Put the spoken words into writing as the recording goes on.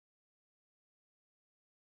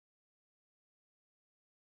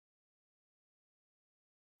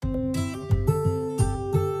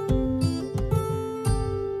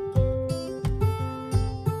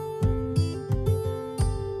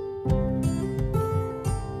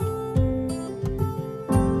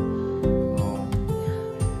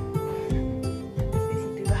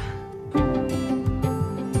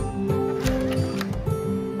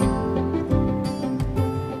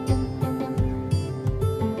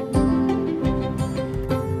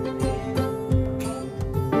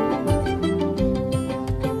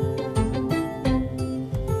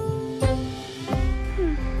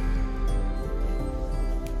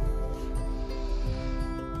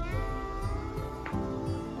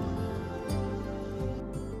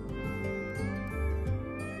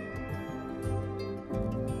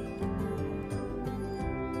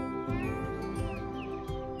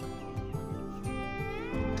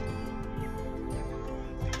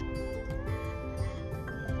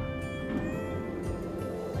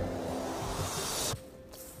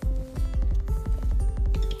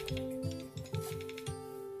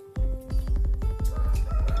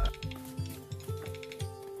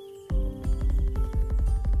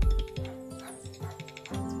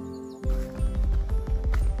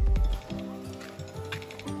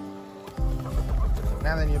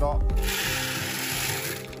And then you don't.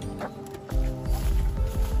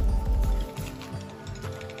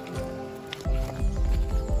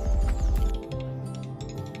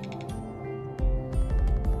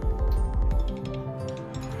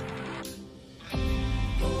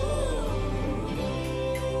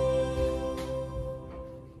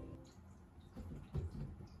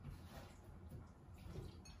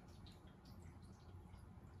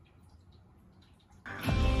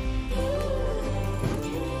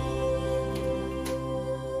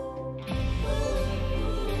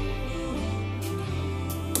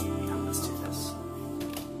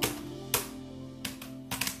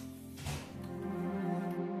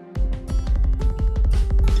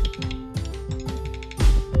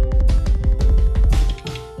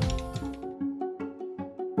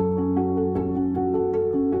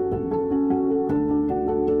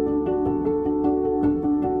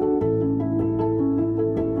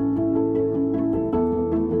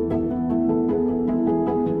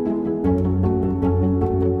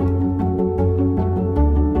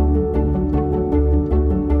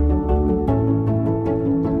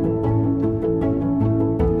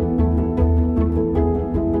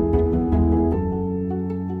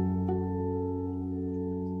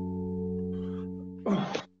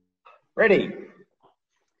 Ready.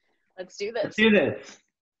 Let's do this. Let's do this.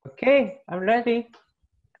 Okay, I'm ready.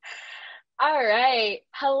 All right.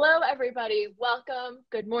 Hello, everybody. Welcome.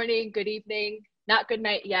 Good morning, good evening, not good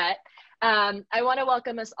night yet. I want to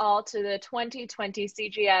welcome us all to the 2020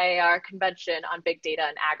 CGIAR Convention on Big Data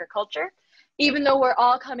and Agriculture. Even though we're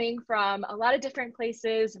all coming from a lot of different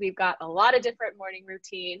places, we've got a lot of different morning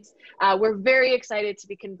routines. We're very excited to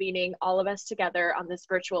be convening all of us together on this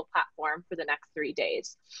virtual platform for the next 3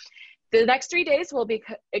 days. The next 3 days, we'll be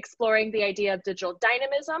exploring the idea of digital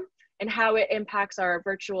dynamism and how it impacts our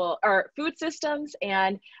food systems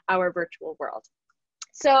and our virtual world.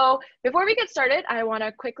 So before we get started, I want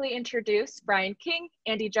to quickly introduce Brian King,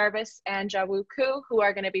 Andy Jarvis, and Jawu Ku, who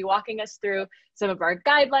are going to be walking us through some of our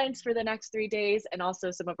guidelines for the next 3 days and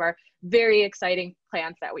also some of our very exciting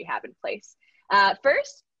plans that we have in place.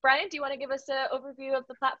 First, Brian, do you want to give us an overview of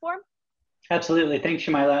the platform? Absolutely. Thanks,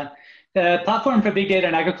 Shamila. The platform for big data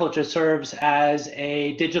and agriculture serves as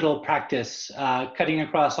a digital practice cutting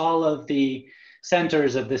across all of the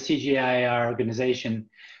centers of the CGIAR organization.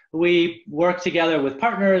 We work together with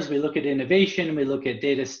partners, we look at innovation, we look at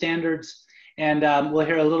data standards, and we'll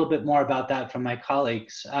hear a little bit more about that from my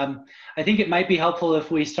colleagues. I think it might be helpful if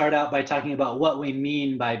we start out by talking about what we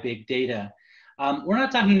mean by big data. We're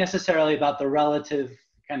not talking necessarily about the relative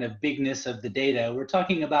kind of bigness of the data. We're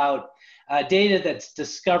talking about data that's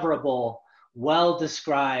discoverable, well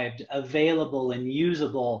described, available and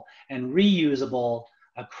usable and reusable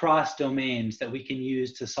across domains that we can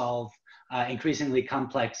use to solve increasingly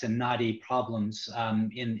complex and knotty problems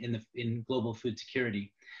in global food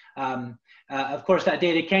security. Of course, that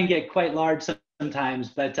data can get quite large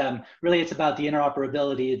sometimes, but really it's about the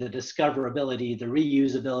interoperability, the discoverability, the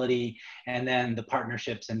reusability, and then the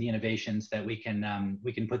partnerships and the innovations that we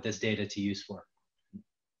can put this data to use for.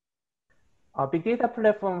 Our big data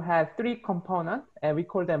platform has 3 components, and we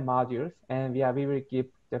call them modules, and we will give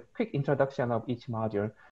the quick introduction of each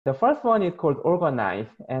module. The first one is called Organize,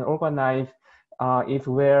 and Organize is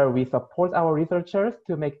where we support our researchers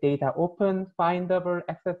to make data open, findable,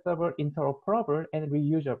 accessible, interoperable, and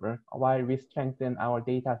reusable while we strengthen our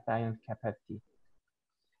data science capacity.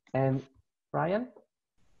 And Brian?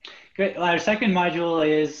 Great. Well, our second module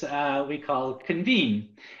is we call convene,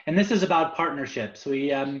 and this is about partnerships. We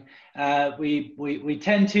tend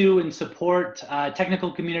to and support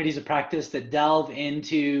technical communities of practice that delve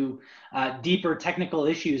into deeper technical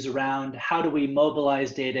issues around how do we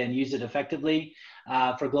mobilize data and use it effectively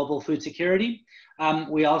for global food security.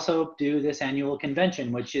 We also do this annual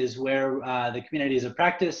convention, which is where the communities of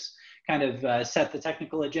practice kind of set the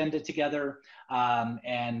technical agenda together,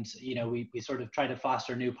 and we sort of try to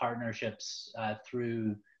foster new partnerships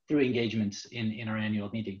through engagements in our annual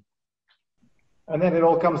meeting. And then it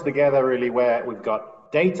all comes together really where we've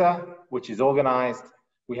got data, which is organized,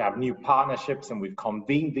 we have new partnerships, and we've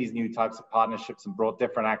convened these new types of partnerships and brought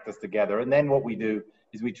different actors together. And then what we do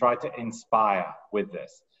is we try to inspire with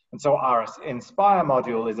this. And so our Inspire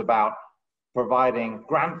module is about providing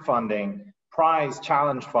grant funding, prize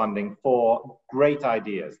challenge funding for great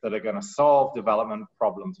ideas that are going to solve development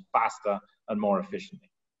problems faster and more efficiently.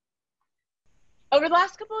 Over the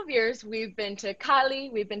last couple of years, we've been to Cali,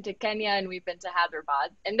 we've been to Kenya, and we've been to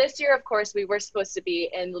Hyderabad. And this year, of course, we were supposed to be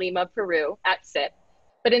in Lima, Peru at CIT,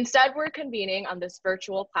 but instead we're convening on this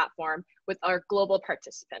virtual platform with our global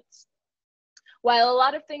participants. While a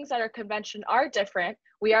lot of things at our convention are different,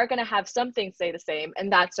 we are going to have some things stay the same,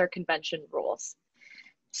 and that's our convention rules.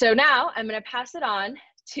 So now I'm going to pass it on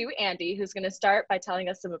to Andy, who's going to start by telling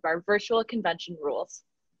us some of our virtual convention rules.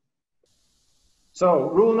 So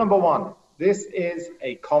rule number one, this is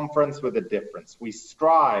a conference with a difference. We've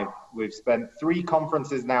spent 3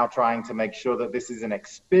 conferences now trying to make sure that this is an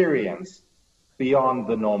experience beyond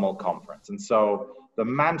the normal conference. And so the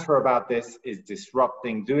mantra about this is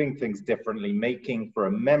disrupting, doing things differently, making for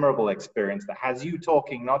a memorable experience that has you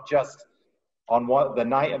talking not just on the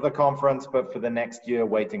night of the conference, but for the next year,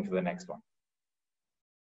 waiting for the next one.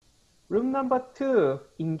 Rule number 2,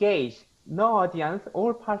 engage. No audience,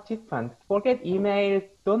 all participants. Forget emails,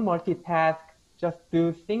 don't multitask, just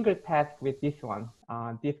do single task with this one.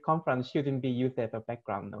 This conference shouldn't be used as a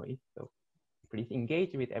background noise, so please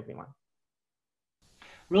engage with everyone.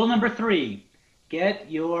 Rule number 3, get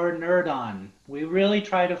your nerd on. We really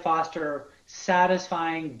try to foster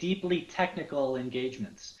satisfying, deeply technical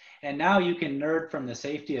engagements. And now you can nerd from the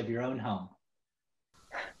safety of your own home.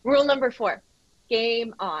 Rule number 4,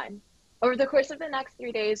 game on. Over the course of the next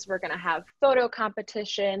 3 days, we're going to have photo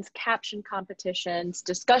competitions, caption competitions,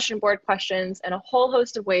 discussion board questions, and a whole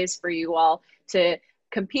host of ways for you all to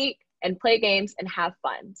compete and play games and have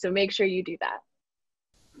fun. So make sure you do that.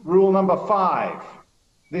 Rule number 5,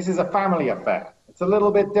 this is a family affair. It's a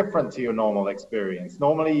little bit different to your normal experience.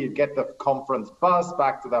 Normally you'd get the conference bus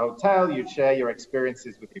back to the hotel, you'd share your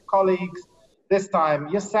experiences with your colleagues. This time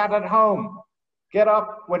you're sat at home. Get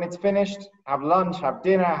up when it's finished, have lunch, have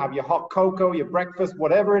dinner, have your hot cocoa, your breakfast,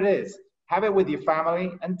 whatever it is. Have it with your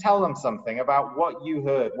family and tell them something about what you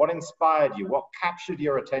heard, what inspired you, what captured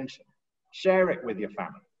your attention. Share it with your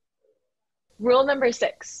family. Rule number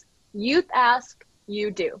 6, youth ask,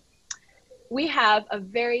 you do. We have a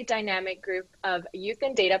very dynamic group of youth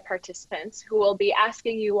and data participants who will be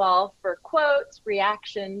asking you all for quotes,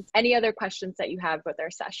 reactions, any other questions that you have with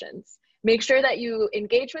our sessions. Make sure that you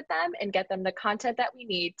engage with them and get them the content that we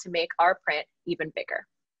need to make our print even bigger.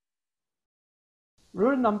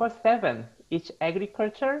 Rule number 7, it's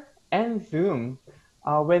agriculture and Zoom.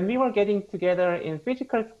 When we were getting together in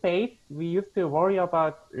physical space, we used to worry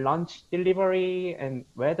about lunch delivery and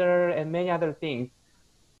weather and many other things.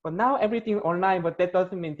 But now everything's online, but that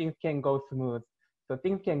doesn't mean things can go smooth. So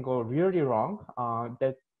things can go really wrong.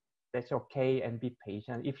 That's okay, and be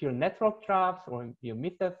patient. If your network drops or you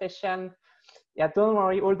miss a session, yeah, don't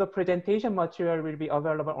worry. All the presentation material will be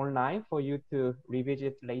available online for you to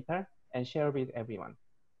revisit later and share with everyone.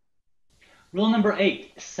 Rule number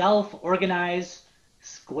 8, self-organize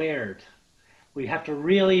squared. We have to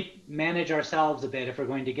really manage ourselves a bit if we're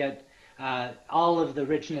going to get all of the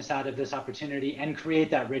richness out of this opportunity and create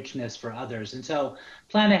that richness for others. And so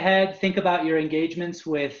plan ahead, think about your engagements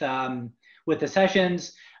with the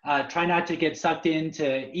sessions, try not to get sucked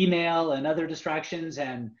into email and other distractions,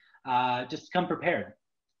 and just come prepared.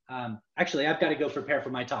 Actually, I've got to go prepare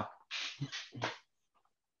for my talk.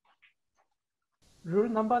 Rule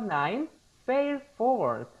number 9, fail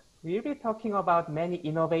forward. We'll be talking about many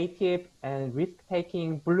innovative and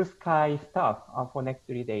risk-taking blue sky stuff for next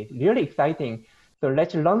 3 days. Really exciting. So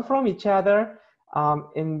let's learn from each other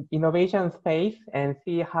in innovation space and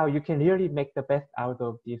see how you can really make the best out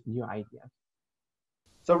of these new ideas.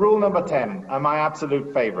 So rule number 10, and my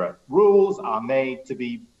absolute favorite, rules are made to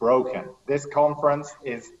be broken. This conference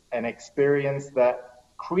is an experience that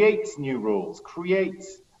creates new rules,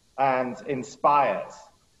 creates and inspires.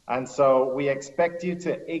 And so we expect you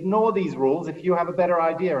to ignore these rules if you have a better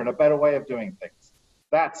idea and a better way of doing things.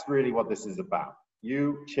 That's really what this is about.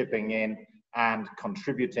 You chipping in and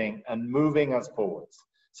contributing and moving us forwards.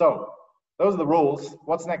 So those are the rules.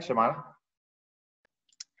 What's next, Shamila?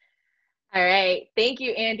 All right. Thank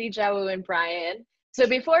you, Andy, Jawu, and Brian. So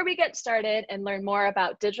before we get started and learn more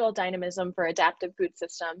about digital dynamism for adaptive food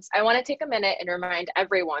systems, I want to take a minute and remind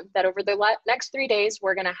everyone that over the next 3 days,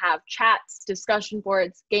 we're going to have chats, discussion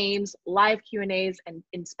boards, games, live Q&As, and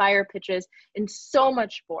inspire pitches, and so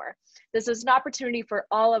much more. This is an opportunity for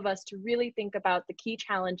all of us to really think about the key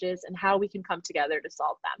challenges and how we can come together to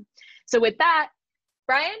solve them. So with that,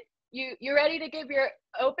 Brian, you ready to give your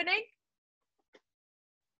opening?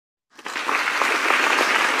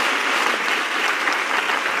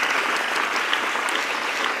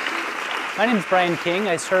 My name is Brian King.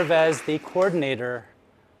 I serve as the coordinator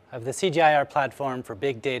of the CGIAR platform for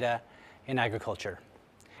big data in agriculture.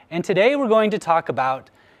 And today we're going to talk about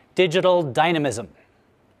digital dynamism.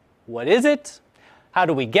 What is it? How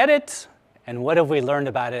do we get it? And what have we learned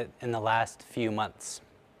about it in the last few months?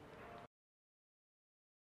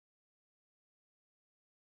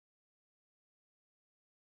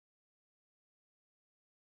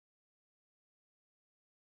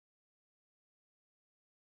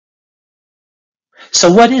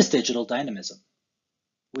 So what is digital dynamism?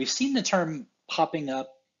 We've seen the term popping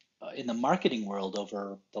up in the marketing world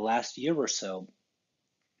over the last year or so,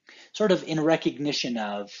 sort of in recognition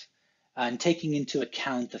of and taking into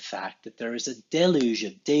account the fact that there is a deluge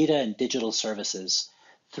of data and digital services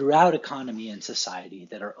throughout economy and society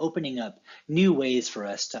that are opening up new ways for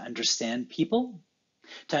us to understand people,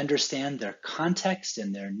 to understand their context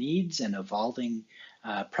and their needs and evolving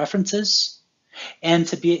preferences, and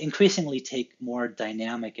to be increasingly take more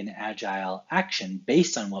dynamic and agile action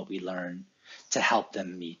based on what we learn to help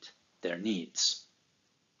them meet their needs.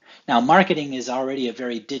 Now, marketing is already a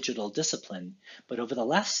very digital discipline, but over the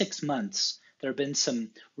last 6 months, there have been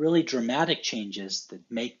some really dramatic changes that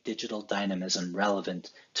make digital dynamism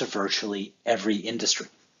relevant to virtually every industry.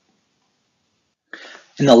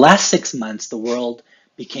 In the last 6 months, the world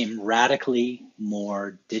became radically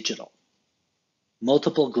more digital.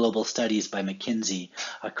 Multiple global studies by McKinsey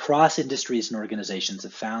across industries and organizations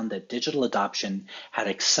have found that digital adoption had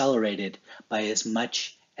accelerated by as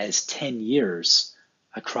much as 10 years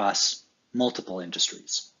across multiple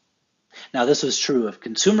industries. Now, this was true of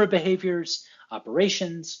consumer behaviors,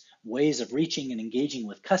 operations, ways of reaching and engaging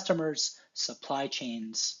with customers, supply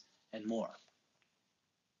chains, and more.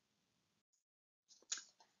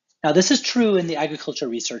 Now, this is true in the agriculture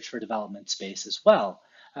research for development space as well.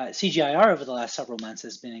 CGIAR over the last several months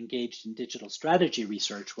has been engaged in digital strategy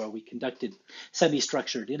research, where we conducted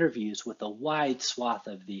semi-structured interviews with a wide swath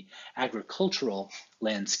of the agricultural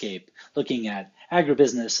landscape, looking at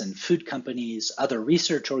agribusiness and food companies, other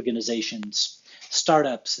research organizations,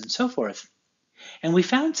 startups, and so forth. And we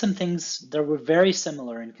found some things that were very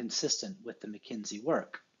similar and consistent with the McKinsey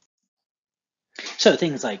work. So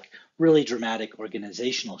things like really dramatic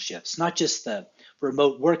organizational shifts, not just the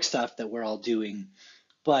remote work stuff that we're all doing,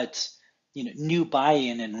 but new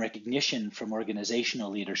buy-in and recognition from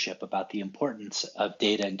organizational leadership about the importance of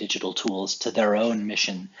data and digital tools to their own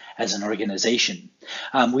mission as an organization.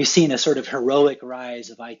 We've seen a sort of heroic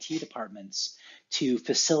rise of IT departments to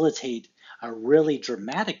facilitate a really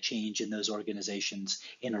dramatic change in those organizations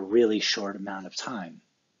in a really short amount of time.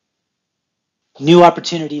 New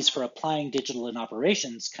opportunities for applying digital in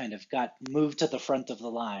operations kind of got moved to the front of the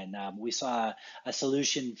line. We saw a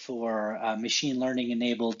solution for machine learning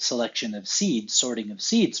enabled selection of seeds, sorting of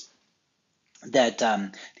seeds, that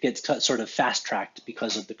gets sort of fast tracked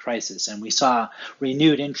because of the crisis. And we saw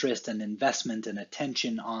renewed interest and investment and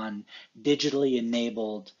attention on digitally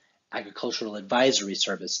enabled agricultural advisory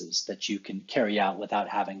services that you can carry out without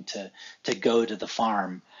having to go to the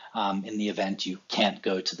farm in the event you can't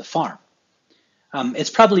go to the farm. It's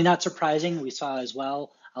probably not surprising. We saw as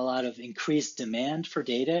well a lot of increased demand for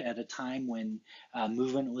data at a time when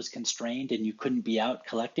movement was constrained and you couldn't be out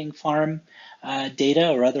collecting farm data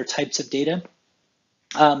or other types of data.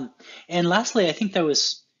 And lastly, I think there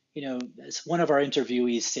was, one of our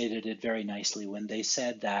interviewees stated it very nicely when they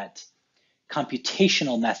said that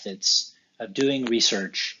computational methods of doing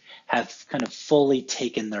research have kind of fully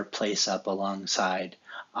taken their place up alongside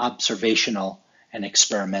observational and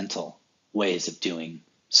experimental ways of doing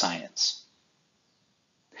science.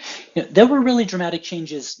 There were really dramatic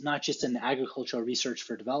changes, not just in the agricultural research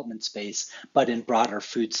for development space, but in broader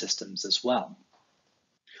food systems as well.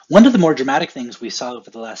 One of the more dramatic things we saw over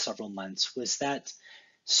the last several months was that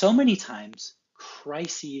so many times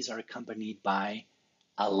crises are accompanied by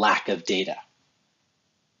a lack of data.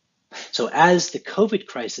 So as the COVID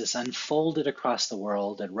crisis unfolded across the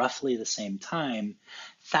world at roughly the same time,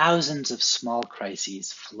 thousands of small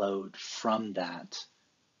crises flowed from that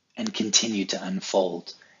and continue to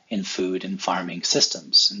unfold in food and farming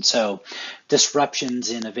systems. And so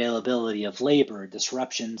disruptions in availability of labor,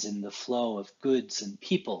 disruptions in the flow of goods and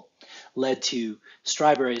people led to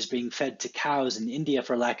strawberries being fed to cows in India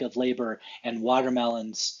for lack of labor and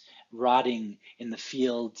watermelons rotting in the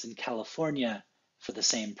fields in California for the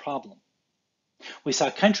same problem. We saw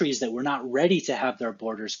countries that were not ready to have their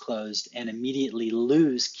borders closed and immediately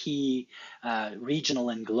lose key regional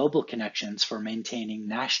and global connections for maintaining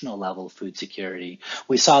national level food security.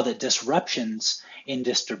 We saw that disruptions in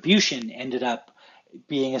distribution ended up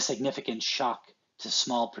being a significant shock to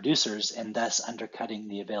small producers and thus undercutting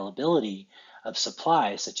the availability of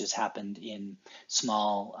supply, such as happened in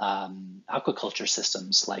small aquaculture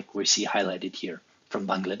systems like we see highlighted here from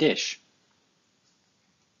Bangladesh.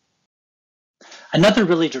 Another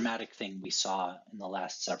really dramatic thing we saw in the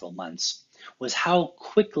last several months was how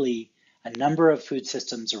quickly a number of food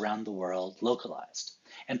systems around the world localized,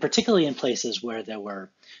 and particularly in places where there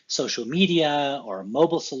were social media or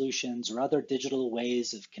mobile solutions or other digital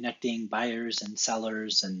ways of connecting buyers and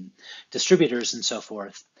sellers and distributors and so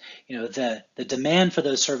forth. You know, the demand for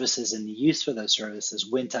those services and the use for those services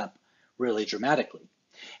went up really dramatically.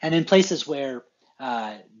 And in places where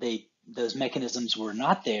those mechanisms were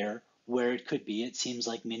not there, where it could be, it seems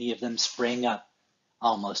like many of them sprang up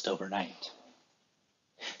almost overnight.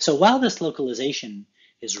 So while this localization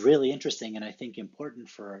is really interesting and I think important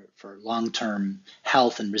for long-term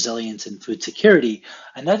health and resilience and food security,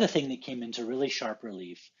 another thing that came into really sharp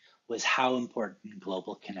relief was how important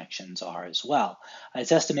global connections are as well.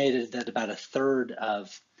 It's estimated that about a third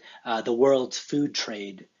of the world's food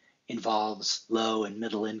trade involves low and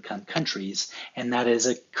middle income countries, and that is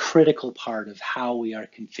a critical part of how we are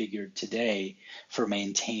configured today for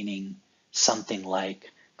maintaining something like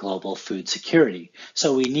global food security.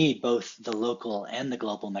 So we need both the local and the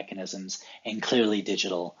global mechanisms, and clearly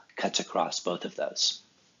digital cuts across both of those.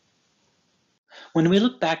 When we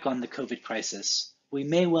look back on the COVID crisis, we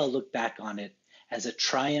may well look back on it as a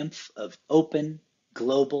triumph of open,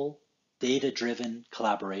 global, data-driven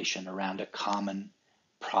collaboration around a common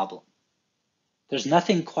problem. There's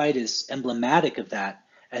nothing quite as emblematic of that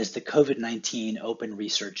as the COVID-19 open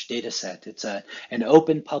research dataset. It's an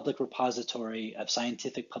open public repository of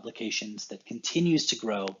scientific publications that continues to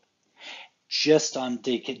grow just on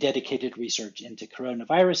dedicated research into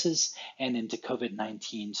coronaviruses and into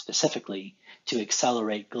COVID-19 specifically to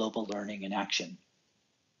accelerate global learning and action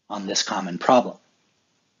on this common problem.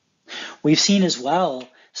 We've seen as well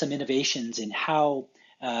some innovations in how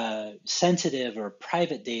sensitive or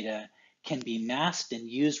private data can be masked and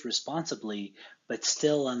used responsibly, but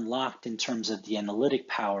still unlocked in terms of the analytic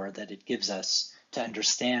power that it gives us to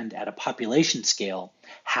understand at a population scale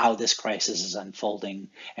how this crisis is unfolding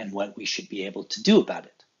and what we should be able to do about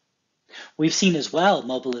it. We've seen as well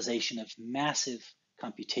mobilization of massive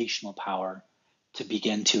computational power to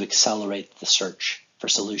begin to accelerate the search for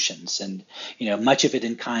solutions, and much of it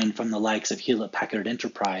in kind from the likes of Hewlett-Packard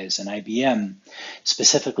Enterprise and IBM,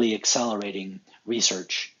 specifically accelerating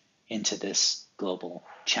research into this global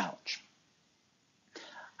challenge.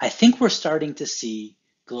 I think we're starting to see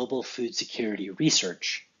global food security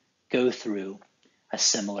research go through a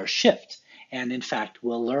similar shift. And in fact,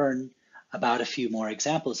 we'll learn about a few more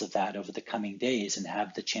examples of that over the coming days and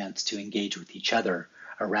have the chance to engage with each other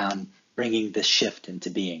around bringing this shift into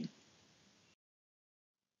being.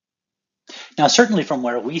 Now, certainly from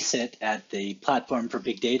where we sit at the Platform for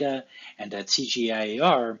Big Data and at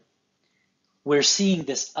CGIAR, we're seeing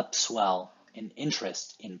this upswell in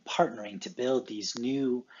interest in partnering to build these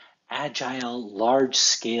new, agile,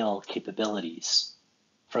 large-scale capabilities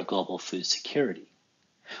for global food security.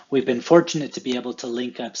 We've been fortunate to be able to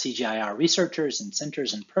link up CGIAR researchers and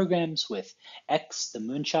centers and programs with X, the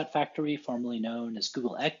Moonshot Factory, formerly known as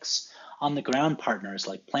Google X, on-the-ground partners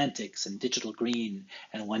like Plantix and Digital Green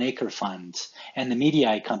and One Acre Fund, and the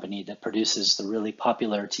Media company that produces the really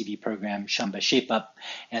popular TV program Shamba Shape Up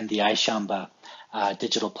and the iShamba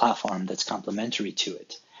digital platform that's complementary to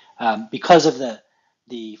it. Because of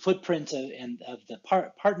the footprint of the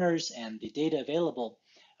partners and the data available,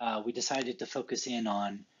 we decided to focus in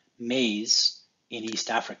on maize in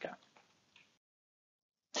East Africa.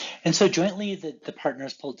 And so jointly, the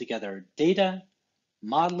partners pulled together data,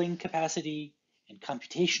 modeling capacity, and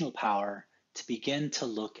computational power to begin to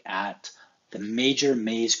look at the major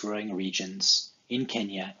maize growing regions in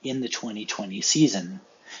Kenya in the 2020 season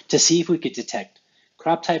to see if we could detect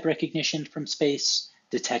crop type recognition from space,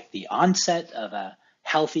 detect the onset of a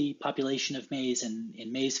healthy population of maize in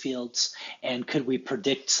maize fields? And could we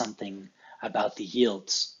predict something about the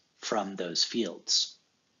yields from those fields?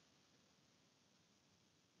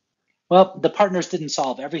 Well, the partners didn't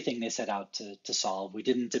solve everything they set out to solve. We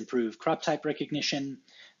didn't improve crop type recognition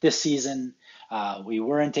this season. We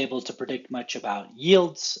weren't able to predict much about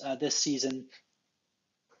yields this season.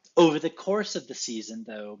 Over the course of the season,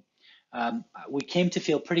 though, we came to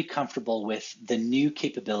feel pretty comfortable with the new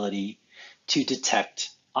capability to detect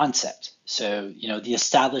onset. So, the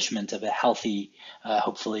establishment of a healthy,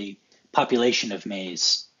 hopefully, population of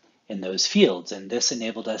maize in those fields. And this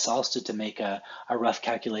enabled us also to make a rough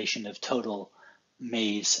calculation of total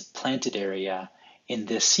maize planted area in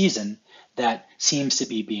this season that seems to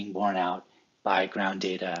be being borne out by ground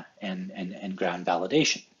data and ground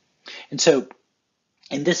validation. And so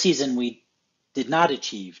in this season, we did not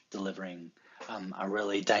achieve delivering a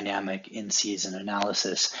really dynamic in-season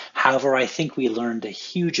analysis. However, I think we learned a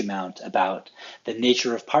huge amount about the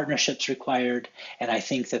nature of partnerships required, and I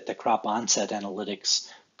think that the crop onset analytics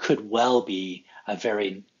could well be a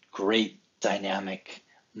very great dynamic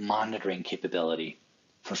monitoring capability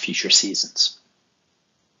for future seasons.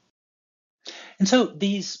 And so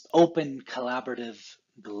these open, collaborative,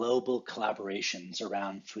 global collaborations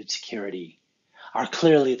around food security are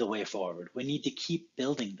clearly the way forward. We need to keep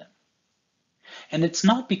building them. And it's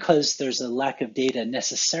not because there's a lack of data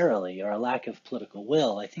necessarily or a lack of political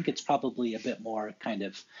will. I think it's probably a bit more kind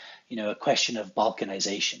of, a question of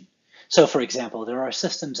balkanization. So for example, there are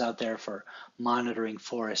systems out there for monitoring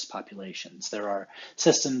forest populations. There are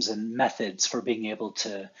systems and methods for being able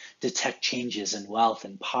to detect changes in wealth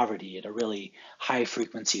and poverty in a really high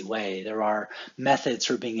frequency way. There are methods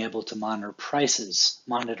for being able to monitor prices.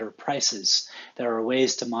 There are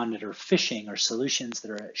ways to monitor fishing or solutions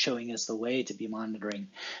that are showing us the way to be monitoring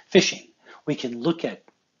fishing. We can look at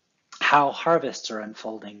how harvests are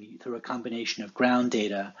unfolding through a combination of ground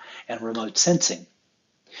data and remote sensing.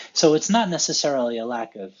 So it's not necessarily a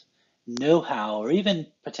lack of know-how or even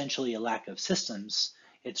potentially a lack of systems.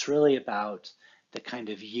 It's really about the kind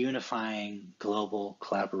of unifying global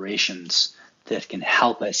collaborations that can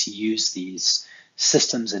help us use these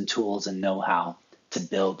systems and tools and know-how to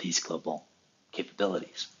build these global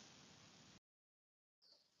capabilities.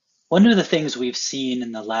 One of the things we've seen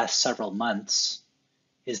in the last several months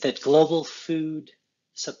is that global food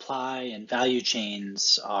supply and value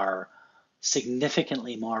chains are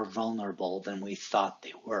significantly more vulnerable than we thought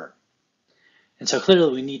they were. And so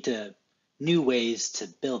clearly we need new ways to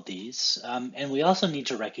build these. And we also need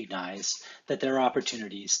to recognize that there are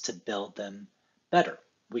opportunities to build them better.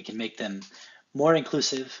 We can make them more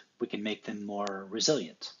inclusive. We can make them more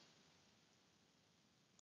resilient.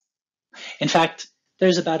 In fact,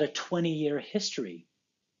 there's about a 20-year history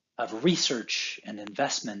of research and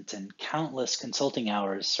investment and countless consulting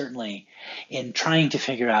hours, certainly, in trying to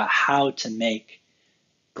figure out how to make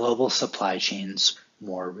global supply chains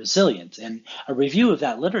more resilient. And a review of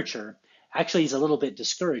that literature actually is a little bit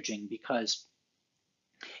discouraging because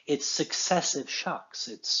it's successive shocks.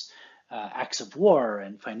 It's acts of war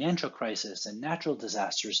and financial crisis and natural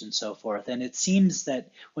disasters and so forth. And it seems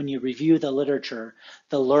that when you review the literature,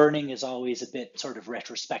 the learning is always a bit sort of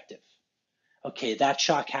retrospective. Okay, that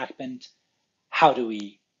shock happened. How do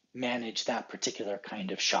we manage that particular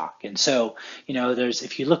kind of shock? And so,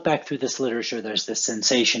 if you look back through this literature, there's this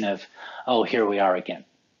sensation of, oh, here we are again.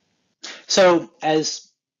 So as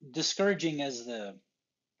discouraging as the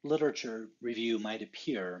literature review might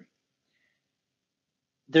appear,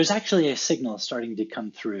 there's actually a signal starting to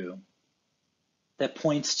come through that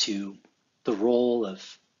points to the role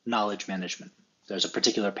of knowledge management. There's a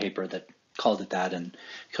particular paper that called it that and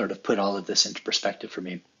sort of put all of this into perspective for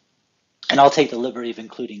me. And I'll take the liberty of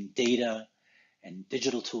including data and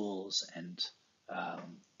digital tools and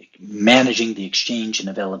managing the exchange and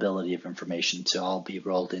availability of information to all be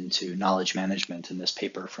rolled into knowledge management in this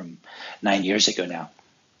paper from 9 years ago now.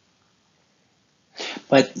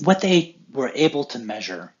 But what they were able to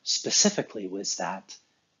measure specifically was that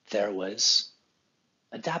there was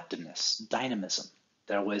adaptiveness, dynamism.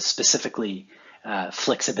 There was specifically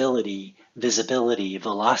flexibility, visibility,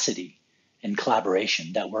 velocity, and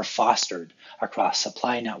collaboration that were fostered across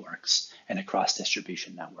supply networks and across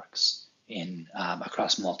distribution networks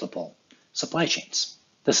across multiple supply chains.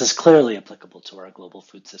 This is clearly applicable to our global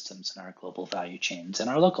food systems and our global value chains and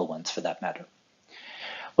our local ones for that matter.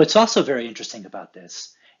 What's also very interesting about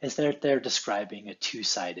this is that they're describing a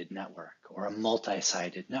two-sided network or a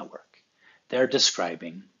multi-sided network. They're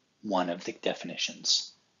describing one of the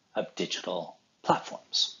definitions of digital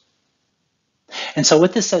platforms. And so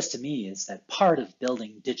what this says to me is that part of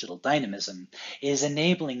building digital dynamism is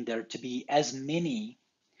enabling there to be as many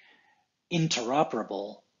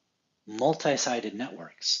interoperable, multi-sided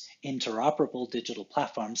networks, interoperable digital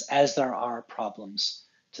platforms as there are problems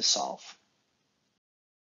to solve.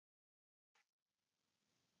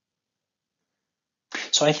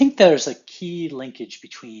 So I think there's a key linkage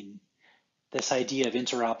between this idea of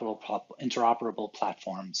interoperable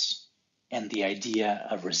platforms and the idea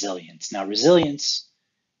of resilience. Now, resilience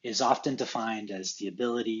is often defined as the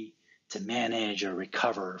ability to manage or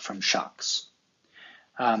recover from shocks.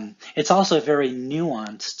 It's also a very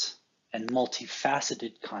nuanced and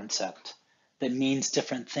multifaceted concept that means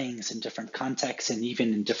different things in different contexts and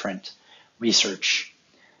even in different research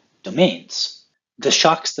domains. The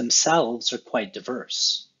shocks themselves are quite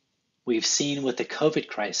diverse. We've seen with the COVID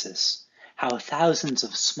crisis how thousands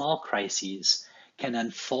of small crises can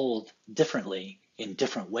unfold differently in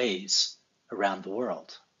different ways around the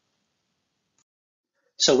world.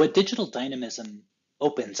 So what digital dynamism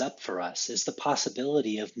opens up for us is the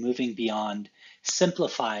possibility of moving beyond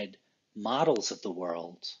simplified models of the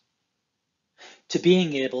world to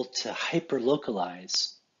being able to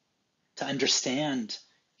hyper-localize, to understand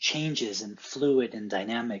changes in fluid and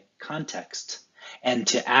dynamic context, and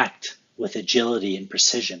to act with agility and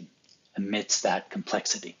precision amidst that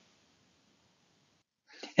complexity.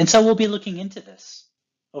 And so we'll be looking into this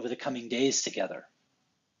over the coming days together.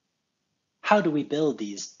 How do we build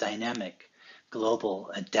these dynamic,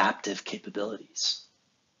 global, adaptive capabilities?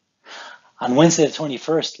 On Wednesday the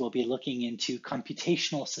 21st, we'll be looking into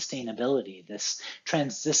computational sustainability, this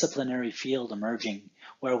transdisciplinary field emerging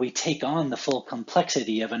where we take on the full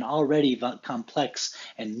complexity of an already complex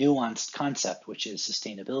and nuanced concept, which is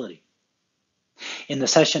sustainability. In the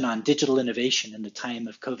session on digital innovation in the time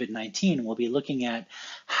of COVID-19, we'll be looking at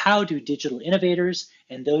how do digital innovators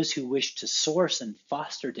and those who wish to source and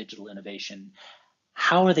foster digital innovation,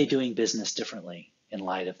 how are they doing business differently in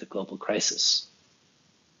light of the global crisis?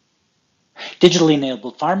 Digitally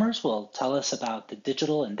enabled farmers will tell us about the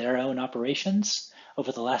digital and their own operations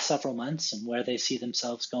over the last several months and where they see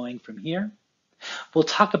themselves going from here. We'll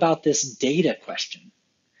talk about this data question.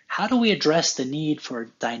 How do we address the need for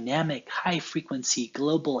dynamic, high-frequency,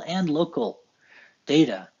 global and local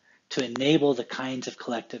data to enable the kinds of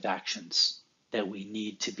collective actions that we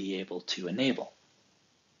need to be able to enable?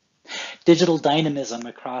 Digital dynamism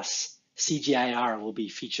across CGIAR will be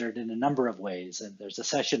featured in a number of ways. And there's a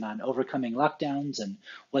session on overcoming lockdowns and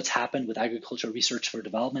what's happened with agriculture research for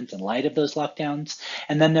development in light of those lockdowns.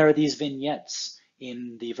 And then there are these vignettes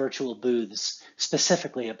in the virtual booths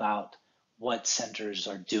specifically about what centers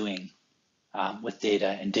are doing with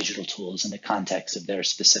data and digital tools in the context of their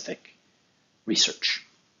specific research.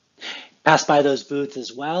 Pass by those booths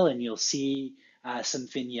as well, and you'll see some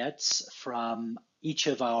vignettes from each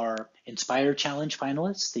of our Inspire Challenge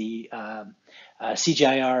finalists, the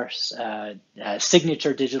CGIAR's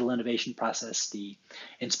signature digital innovation process, the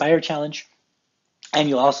Inspire Challenge. And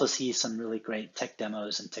you'll also see some really great tech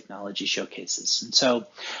demos and technology showcases. And so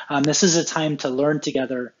this is a time to learn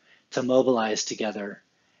together, to mobilize together,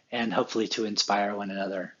 and hopefully to inspire one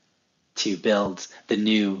another to build the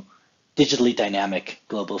new digitally dynamic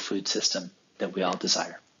global food system that we all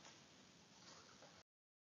desire.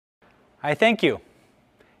 I thank you.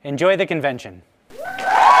 Enjoy the convention.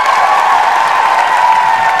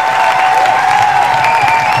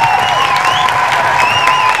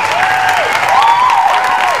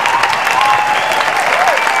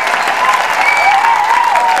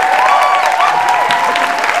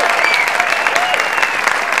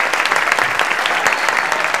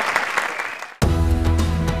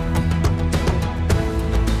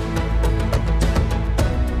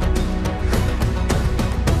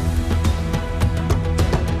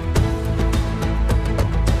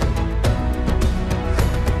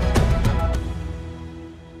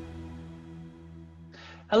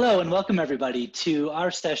 Hello and welcome everybody to our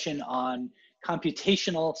session on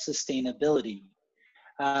computational sustainability.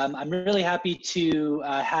 I'm really happy to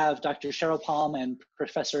have Dr. Cheryl Palm and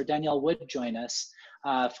Professor Danielle Wood join us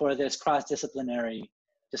for this cross-disciplinary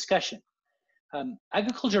discussion.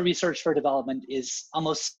 Agriculture research for development is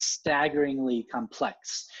almost staggeringly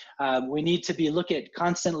complex. We need to be looking at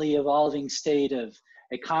constantly evolving state of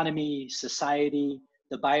economy, society,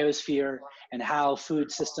 the biosphere, and how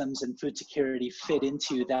food systems and food security fit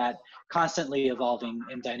into that constantly evolving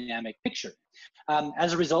and dynamic picture.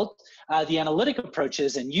 As a result, the analytic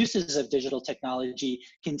approaches and uses of digital technology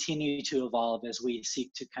continue to evolve as we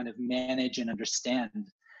seek to kind of manage and understand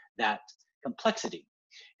that complexity.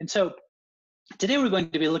 And so Today we're going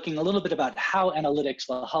to be looking a little bit about how analytics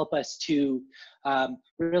will help us to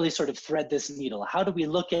really sort of thread this needle. How do we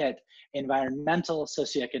look at environmental,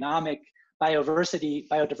 socioeconomic,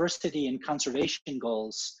 biodiversity and conservation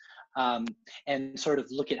goals, and sort of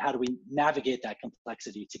look at how do we navigate that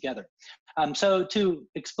complexity together. So to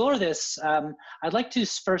explore this, I'd like to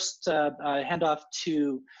first hand off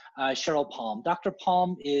to Cheryl Palm. Dr.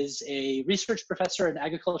 Palm is a research professor in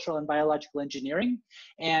agricultural and biological engineering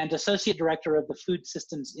and associate director of the Food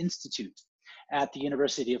Systems Institute at the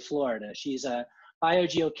University of Florida. She's a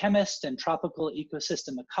biogeochemist and tropical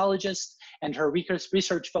ecosystem ecologist, and her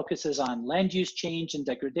research focuses on land use change and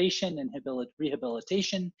degradation and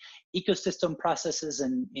rehabilitation, ecosystem processes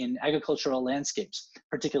in agricultural landscapes,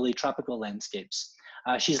 particularly tropical landscapes.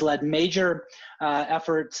 She's led major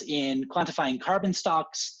efforts in quantifying carbon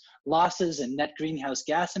stocks, losses, and net greenhouse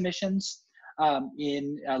gas emissions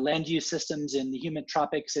in land use systems in the humid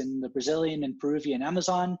tropics in the Brazilian and Peruvian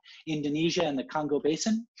Amazon, Indonesia, and the Congo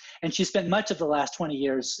Basin. And she spent much of the last 20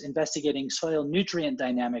 years investigating soil nutrient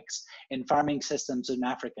dynamics in farming systems in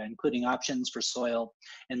Africa, including options for soil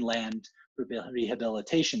and land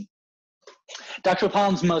rehabilitation. Dr.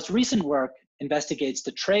 Palm's most recent work investigates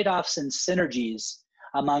the trade-offs and synergies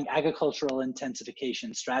among agricultural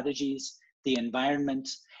intensification strategies, the environment,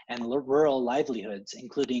 and rural livelihoods,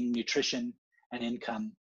 including nutrition and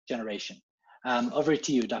income generation. Over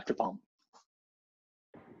to you, Dr. Palm.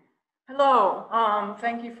 Hello,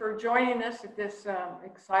 thank you for joining us at this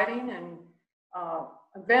exciting and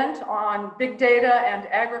event on big data and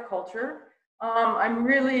agriculture. I'm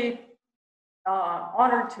really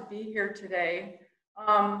honored to be here today.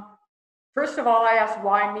 First of all, I asked,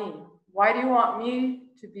 why me? Why do you want me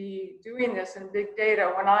to be doing this in big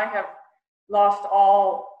data when I have lost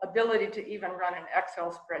all ability to even run an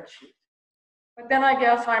Excel spreadsheet? But then I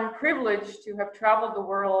guess I'm privileged to have traveled the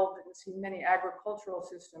world and seen many agricultural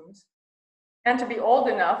systems, and to be old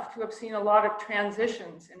enough to have seen a lot of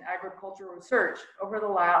transitions in agricultural research over the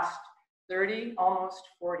last 30, almost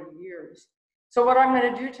 40 years. So what I'm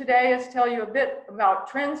going to do today is tell you a bit about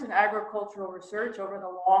trends in agricultural research over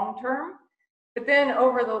the long term, but then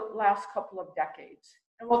over the last couple of decades.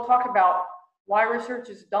 And we'll talk about why research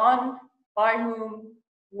is done, by whom,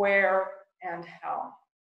 where, and how.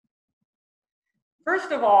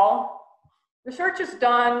 First of all, research is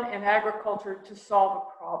done in agriculture to solve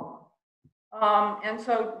a problem. And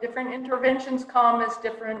so different interventions come as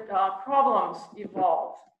different problems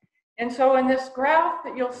evolve. And so in this graph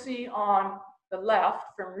that you'll see on the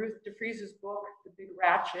left from Ruth DeFries's book, The Big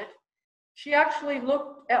Ratchet, she actually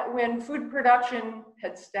looked at when food production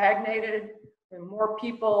had stagnated, when more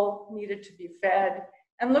people needed to be fed,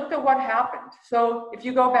 and looked at what happened. So if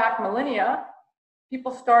you go back millennia,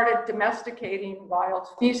 people started domesticating wild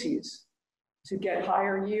species to get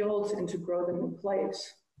higher yields and to grow them in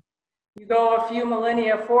place. You go a few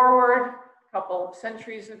millennia forward, a couple of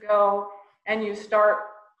centuries ago, and you start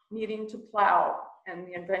needing to plow, and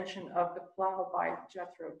the invention of the plow by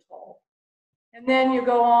Jethro Tull. And then you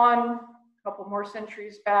go on a couple more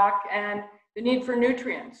centuries back, and the need for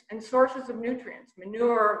nutrients and sources of nutrients,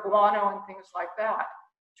 manure, guano, and things like that,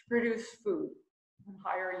 to produce food and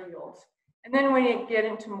higher yields. And then we get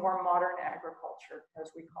into more modern agriculture, as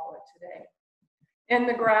we call it today. In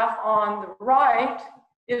the graph on the right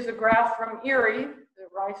is a graph from IFPRI, the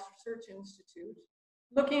Rice Research Institute,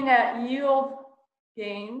 looking at yield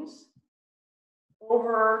gains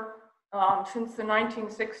over since the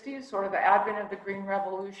 1960s, sort of the advent of the Green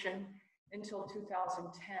Revolution, until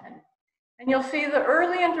 2010. And you'll see the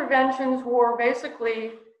early interventions were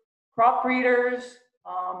basically crop breeders,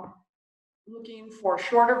 looking for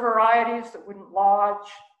shorter varieties that wouldn't lodge.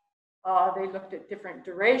 They looked at different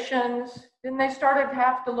durations. Then they started to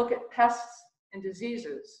have to look at pests and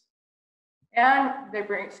diseases. And they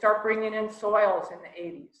start bringing in soils in the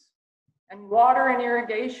 80s. And water and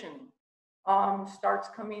irrigation starts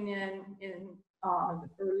coming in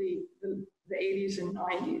the 80s and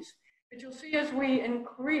 90s. But you'll see as we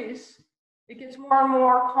increase, it gets more and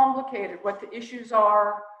more complicated, what the issues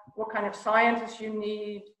are, what kind of scientists you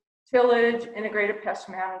need, tillage, integrated pest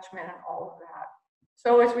management, and all of that.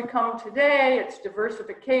 So as we come today, it's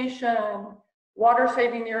diversification,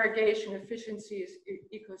 water-saving irrigation, efficiencies,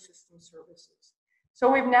 ecosystem services. So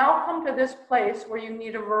we've now come to this place where you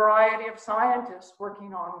need a variety of scientists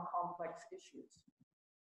working on complex issues.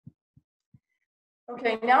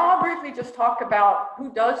 Okay, now I'll briefly just talk about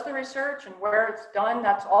who does the research and where it's done.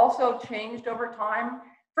 That's also changed over time.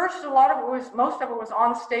 First, most of it was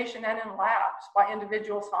on station and in labs by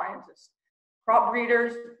individual scientists. Crop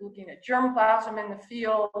breeders looking at germplasm in the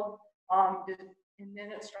field, and then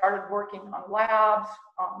it started working on labs.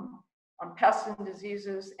 on pests and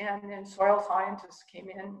diseases, and then soil scientists came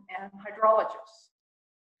in and hydrologists.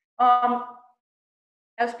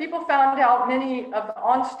 As people found out, many of the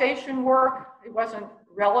on-station work, it wasn't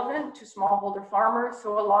relevant to smallholder farmers,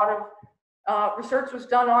 so a lot of research was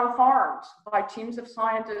done on farms by teams of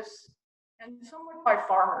scientists and somewhat by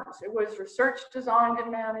farmers. It was research designed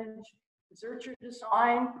and managed, researcher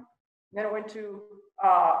design, then it went to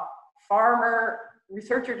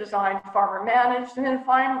researcher designed, farmer managed, and then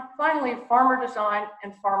finally farmer designed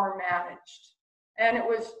and farmer managed. And it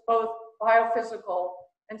was both biophysical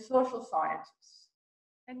and social sciences.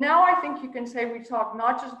 And now I think you can say we talk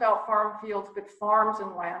not just about farm fields, but farms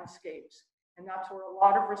and landscapes. And that's where a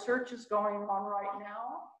lot of research is going on right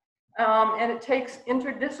now. And it takes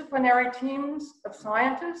interdisciplinary teams of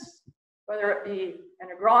scientists, whether it be an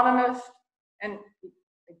agronomist, an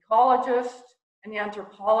ecologist, an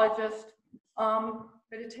anthropologist,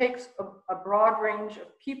 but it takes a broad range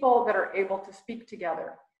of people that are able to speak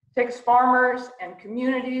together. It takes farmers and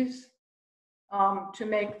communities to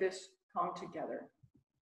make this come together.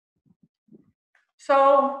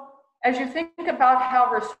 So as you think about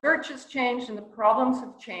how research has changed and the problems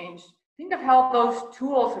have changed, think of how those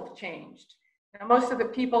tools have changed. Now, most of the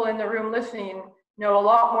people in the room listening know a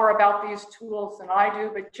lot more about these tools than I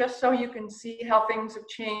do, but just so you can see how things have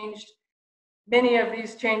changed, many of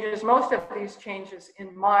these changes, most of these changes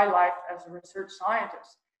in my life as a research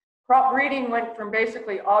scientist. Crop breeding went from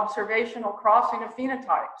basically observational crossing of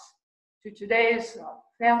phenotypes to today's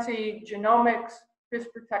fancy genomics,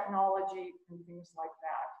 CRISPR technology, and things like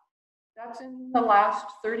that. That's in the last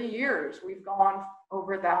 30 years. We've gone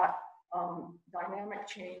over that dynamic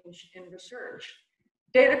change in research.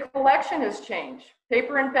 Data collection has changed,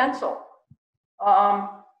 paper and pencil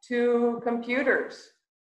to computers.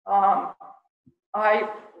 I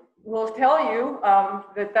will tell you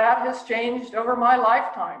that has changed over my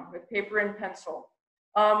lifetime with paper and pencil.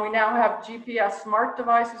 We now have GPS smart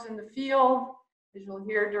devices in the field, as you'll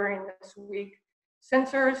hear during this week.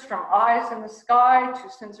 Sensors from eyes in the sky to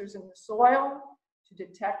sensors in the soil to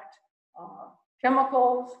detect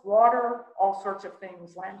chemicals, water, all sorts of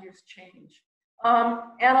things, land use change.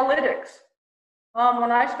 Analytics.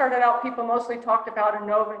 When I started out, people mostly talked about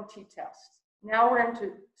ANOVA and t-tests. Now we're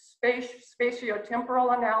into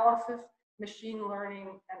spatiotemporal analysis, machine learning,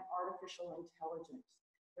 and artificial intelligence.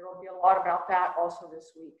 There will be a lot about that also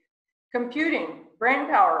this week. Computing, brain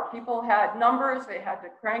power. People had numbers, they had to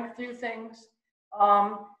crank through things.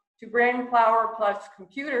 To brain power plus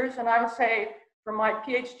computers, and I would say for my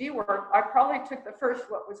PhD work, I probably took the first,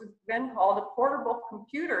 what was then called a portable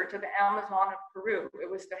computer to the Amazon of Peru. It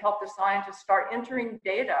was to help the scientists start entering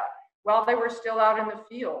data while they were still out in the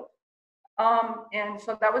field. And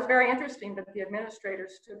so that was very interesting that the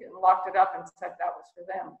administrators took it and locked it up and said that was for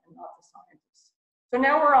them and not the scientists. So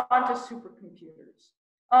now we're on to supercomputers.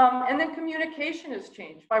 And then communication has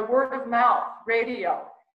changed by word of mouth, radio,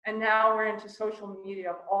 and now we're into social media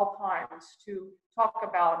of all kinds to talk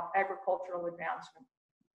about agricultural advancement.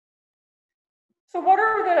 So what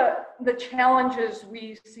are the challenges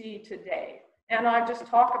we see today? And I just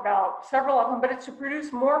talked about several of them, but it's to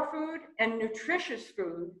produce more food and nutritious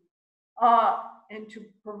food and to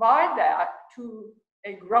provide that to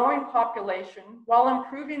a growing population while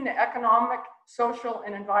improving the economic, social,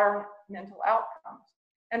 and environmental outcomes.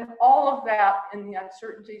 And all of that in the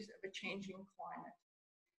uncertainties of a changing climate.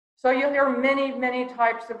 So you'll hear many, many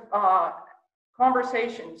types of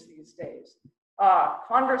conversations these days.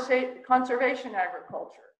 Conservation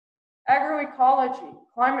agriculture, agroecology,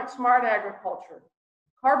 climate smart agriculture,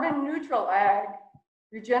 carbon neutral ag,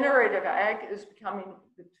 regenerative ag is becoming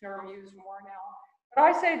the term used more now. But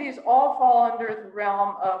I say these all fall under the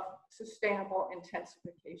realm of sustainable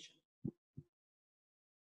intensification.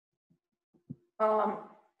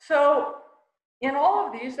 So in all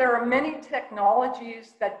of these, there are many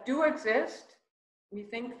technologies that do exist. We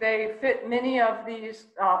think they fit many of these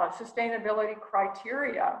sustainability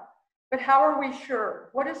criteria, but how are we sure?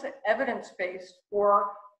 What is the evidence base for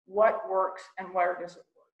what works and where does it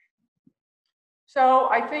work? So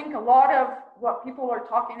I think a lot of what people are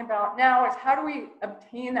talking about now is how do we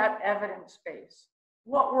obtain that evidence base?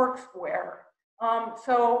 What works where?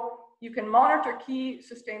 So you can monitor key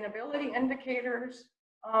sustainability indicators.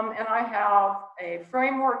 And I have a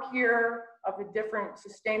framework here of the different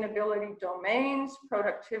sustainability domains: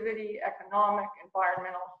 productivity, economic,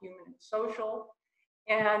 environmental, human, and social.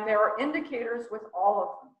 And there are indicators with all of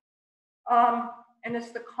them. And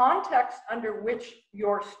it's the context under which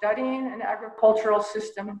you're studying an agricultural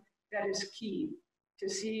system that is key to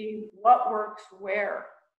see what works where.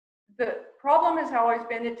 The problem has always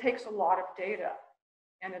been it takes a lot of data,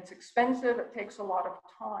 and it's expensive, it takes a lot of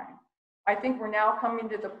time. I think we're now coming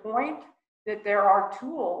to the point that there are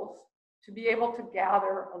tools to be able to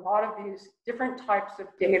gather a lot of these different types of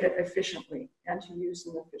data efficiently and to use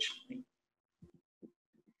them efficiently.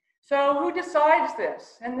 So who decides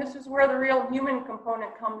this? And this is where the real human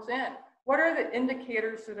component comes in. What are the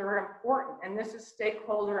indicators that are important? And this is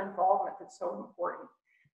stakeholder involvement that's so important.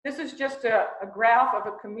 This is just a graph of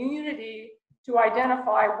a community to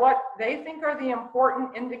identify what they think are the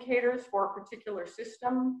important indicators for a particular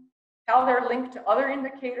system, how they're linked to other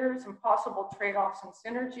indicators and possible trade-offs and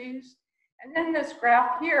synergies. And then this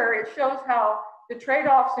graph here, it shows how the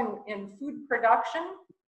trade-offs in food production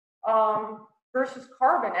versus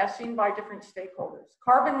carbon as seen by different stakeholders.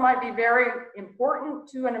 Carbon might be very important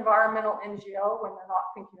to an environmental NGO when they're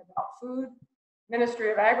not thinking about food.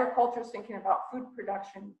 Ministry of Agriculture is thinking about food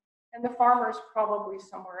production, and the farmer is probably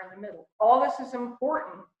somewhere in the middle. All this is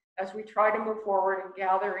important as we try to move forward in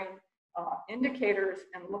gathering indicators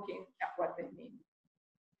and looking at what they mean.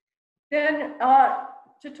 Then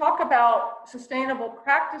to talk about sustainable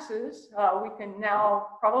practices, we can now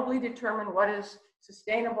probably determine what is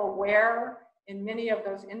sustainable where in many of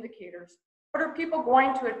those indicators. But are people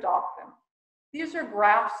going to adopt them? These are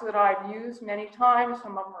graphs that I've used many times.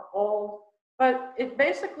 Some of them are old, but it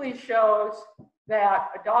basically shows that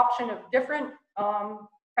adoption of different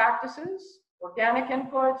practices, organic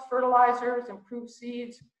inputs, fertilizers, improved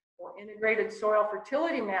seeds, or integrated soil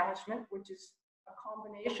fertility management, which is a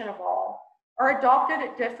combination of all, are adopted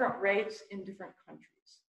at different rates in different countries.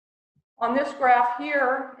 On this graph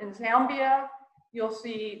here in Zambia, you'll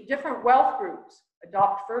see different wealth groups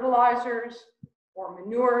adopt fertilizers or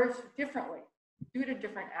manures differently due to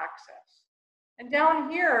different access. And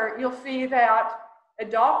down here, you'll see that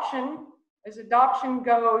adoption, as adoption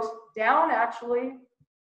goes down, actually,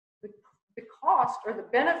 the cost or the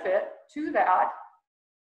benefit to that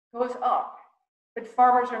goes up. But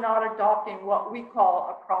farmers are not adopting what we call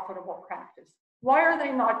a profitable practice. Why are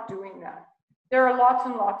they not doing that? There are lots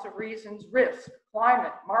and lots of reasons: risk,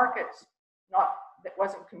 climate, markets, that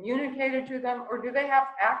wasn't communicated to them, or do they have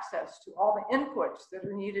access to all the inputs that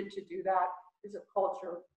are needed to do that as a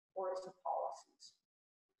culture or as a policies?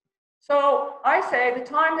 So I say the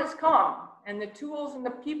time has come, and the tools and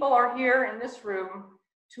the people are here in this room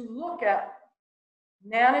to look at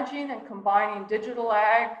managing and combining digital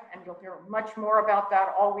ag, and you'll hear much more about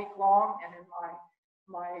that all week long, and in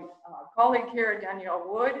my colleague here, Danielle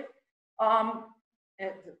Wood,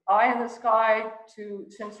 eye in the sky to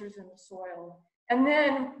sensors in the soil. And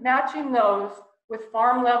then matching those with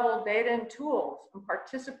farm level data and tools and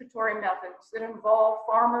participatory methods that involve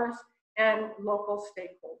farmers and local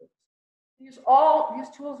stakeholders. These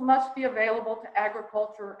tools must be available to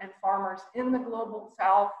agriculture and farmers in the global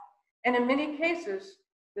south. And in many cases,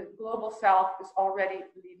 the global south is already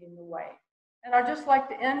leading the way. And I'd just like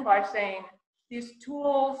to end by saying these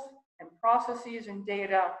tools and processes and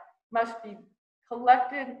data must be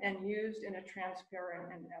collected and used in a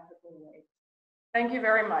transparent and ethical way. Thank you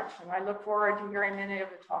very much, and I look forward to hearing many of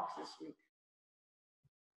the talks this week.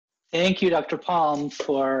 Thank you, Dr. Palm,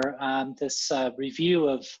 for this review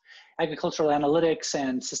of agricultural analytics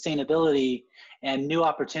and sustainability and new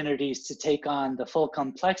opportunities to take on the full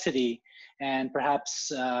complexity and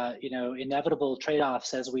perhaps inevitable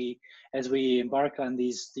trade-offs as we embark on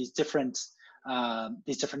these different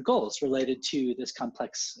goals related to this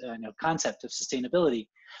complex concept of sustainability.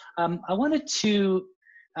 I wanted to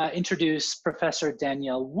introduce Professor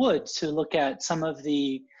Danielle Wood to look at some of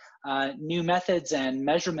the new methods and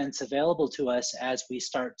measurements available to us as we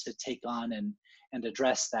start to take on and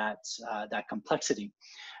address that complexity.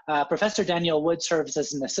 Professor Danielle Wood serves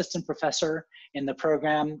as an assistant professor in the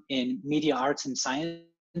program in Media Arts and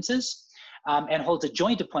Sciences and holds a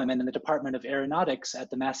joint appointment in the Department of Aeronautics at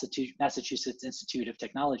the Massachusetts Institute of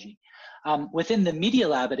Technology. Within the Media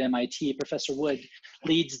Lab at MIT, Professor Wood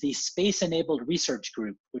leads the Space-Enabled Research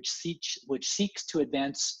Group, which seeks to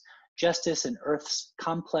advance justice in Earth's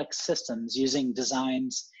complex systems using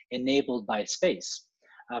designs enabled by space.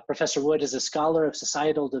 Professor Wood is a scholar of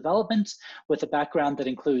societal development with a background that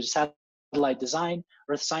includes satellite design,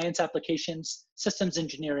 earth science applications, systems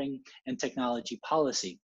engineering, and technology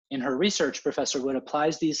policy. In her research, Professor Wood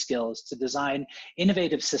applies these skills to design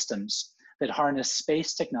innovative systems that harness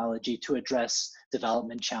space technology to address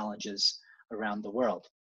development challenges around the world.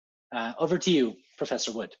 Over to you,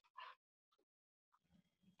 Professor Wood.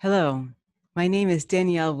 Hello, my name is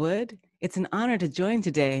Danielle Wood. It's an honor to join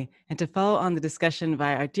today and to follow on the discussion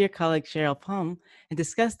by our dear colleague Cheryl Palm and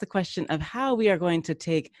discuss the question of how we are going to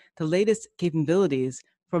take the latest capabilities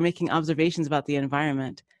for making observations about the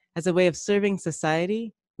environment as a way of serving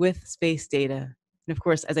society with space data. And of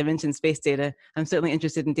course, as I mentioned, space data, I'm certainly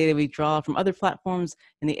interested in data we draw from other platforms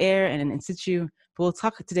in the air and in situ, but we'll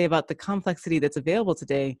talk today about the complexity that's available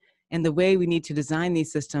today and the way we need to design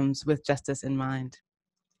these systems with justice in mind.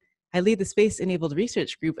 I lead the Space-Enabled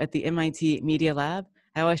Research Group at the MIT Media Lab.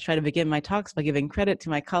 I always try to begin my talks by giving credit to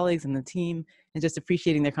my colleagues and the team and just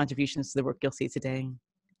appreciating their contributions to the work you'll see today.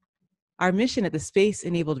 Our mission at the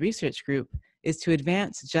Space-Enabled Research Group is to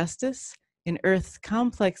advance justice in Earth's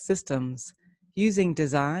complex systems using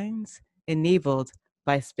designs enabled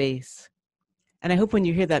by space. And I hope when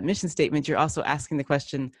you hear that mission statement, you're also asking the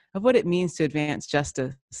question of what it means to advance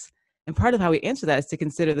justice. And part of how we answer that is to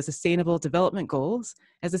consider the Sustainable Development Goals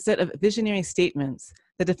as a set of visionary statements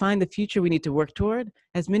that define the future we need to work toward,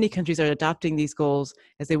 as many countries are adopting these goals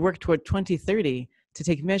as they work toward 2030 to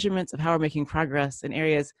take measurements of how we're making progress in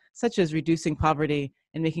areas such as reducing poverty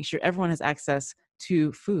and making sure everyone has access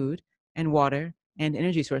to food and water and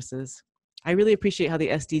energy sources. I really appreciate how the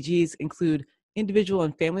SDGs include individual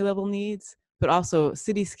and family level needs, but also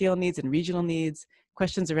city scale needs and regional needs,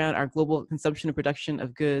 questions around our global consumption and production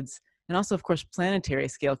of goods, and also, of course, planetary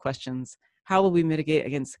scale questions. How will we mitigate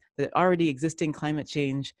against the already existing climate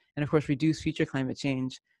change and, of course, reduce future climate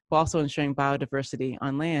change, while also ensuring biodiversity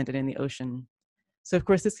on land and in the ocean? So, of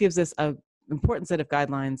course, this gives us an important set of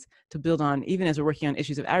guidelines to build on, even as we're working on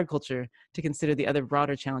issues of agriculture, to consider the other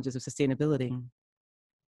broader challenges of sustainability.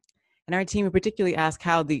 And our team would particularly ask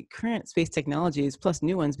how the current space technologies, plus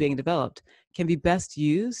new ones being developed, can be best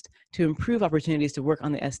used to improve opportunities to work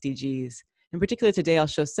on the SDGs. In particular, today I'll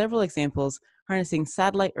show several examples harnessing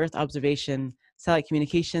satellite Earth observation, satellite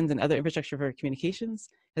communications, and other infrastructure for communications,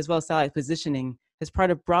 as well as satellite positioning as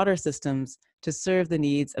part of broader systems to serve the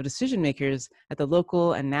needs of decision makers at the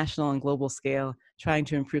local and national and global scale, trying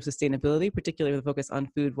to improve sustainability, particularly with a focus on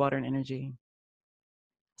food, water, and energy.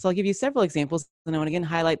 So I'll give you several examples, and I want to again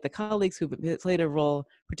highlight the colleagues who played a role,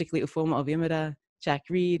 particularly Ufoma Obiamida, Jack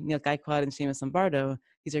Reed, Neil Gaikwad, and Seamus Lombardo.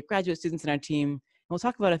 These are graduate students in our team. And we'll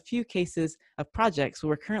talk about a few cases of projects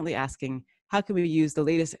where we're currently asking, how can we use the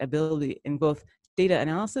latest ability in both data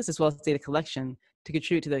analysis as well as data collection to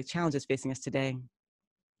contribute to the challenges facing us today?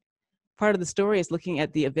 Part of the story is looking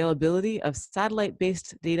at the availability of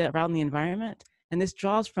satellite-based data around the environment, and this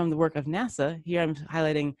draws from the work of NASA. Here I'm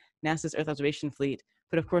highlighting NASA's Earth observation fleet,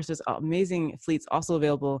 but of course there's amazing fleets also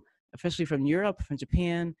available, especially from Europe, from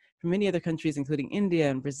Japan, from many other countries, including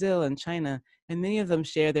India and Brazil and China, and many of them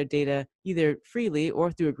share their data either freely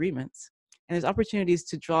or through agreements. And there's opportunities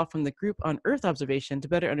to draw from the group on Earth observation to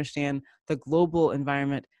better understand the global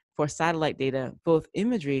environment for satellite data, both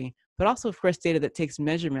imagery, but also, of course, data that takes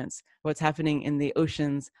measurements of what's happening in the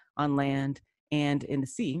oceans, on land, and in the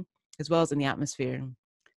sea, as well as in the atmosphere.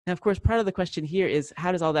 Now, of course, part of the question here is,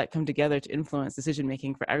 how does all that come together to influence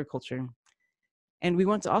decision-making for agriculture? And we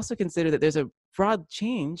want to also consider that there's a broad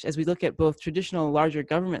change as we look at both traditional larger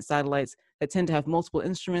government satellites that tend to have multiple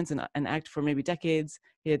instruments and act for maybe decades.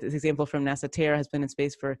 This example from NASA Terra has been in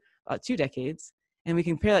space for 2 decades. And we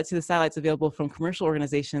compare that to the satellites available from commercial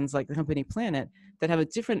organizations like the company Planet that have a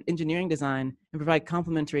different engineering design and provide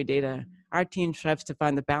complementary data. Our team strives to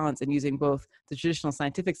find the balance in using both the traditional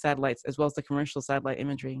scientific satellites as well as the commercial satellite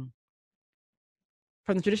imagery.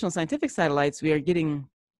 From the traditional scientific satellites, we are getting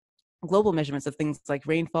global measurements of things like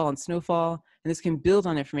rainfall and snowfall, and this can build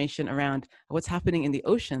on information around what's happening in the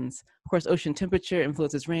oceans. Of course, ocean temperature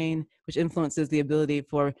influences rain, which influences the ability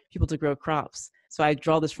for people to grow crops. So I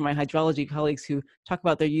draw this from my hydrology colleagues who talk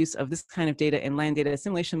about their use of this kind of data in land data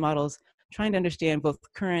assimilation models, trying to understand both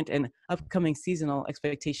current and upcoming seasonal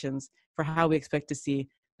expectations for how we expect to see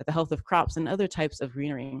the health of crops and other types of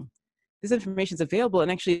greenery. This information is available,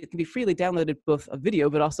 and actually it can be freely downloaded, both a video,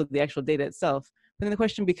 but also the actual data itself. But then the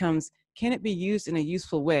question becomes, can it be used in a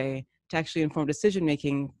useful way to actually inform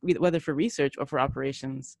decision-making, whether for research or for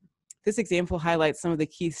operations? This example highlights some of the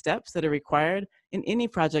key steps that are required in any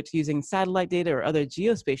project using satellite data or other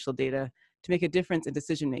geospatial data to make a difference in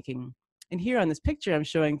decision-making. And here on this picture, I'm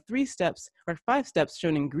showing 3 steps, or 5 steps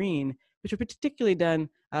shown in green, which are particularly done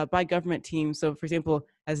by government teams. So for example,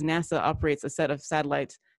 as NASA operates a set of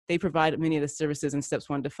satellites, they provide many of the services in steps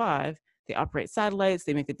 1 to 5. They operate satellites,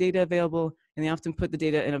 they make the data available, and they often put the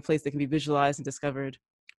data in a place that can be visualized and discovered.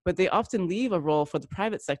 But they often leave a role for the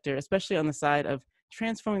private sector, especially on the side of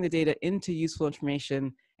transforming the data into useful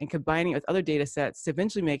information and combining it with other data sets to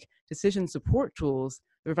eventually make decision support tools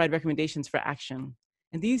that provide recommendations for action.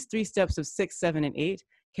 And these 3 steps of 6, 7, and 8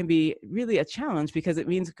 can be really a challenge because it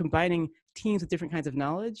means combining teams with different kinds of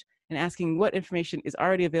knowledge and asking what information is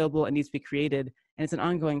already available and needs to be created. And it's an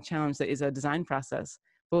ongoing challenge that is a design process,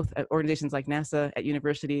 both at organizations like NASA, at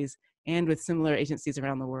universities, and with similar agencies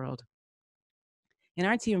around the world. In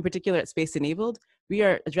our team, in particular at Space Enabled, we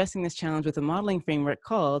are addressing this challenge with a modeling framework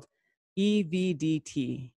called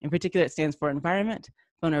EVDT. In particular, it stands for Environment,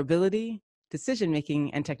 Vulnerability,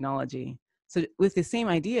 Decision-Making, and Technology. So with the same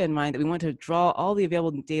idea in mind that we want to draw all the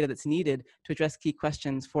available data that's needed to address key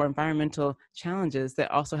questions for environmental challenges that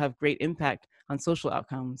also have great impact on social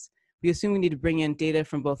outcomes. We assume we need to bring in data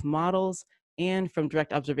from both models and from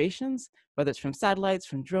direct observations, whether it's from satellites,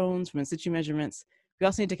 from drones, from in situ measurements. We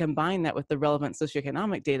also need to combine that with the relevant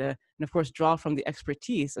socioeconomic data, and of course, draw from the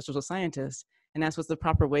expertise of social scientists, and that's what's the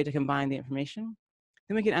proper way to combine the information.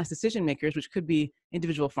 Then we can ask decision makers, which could be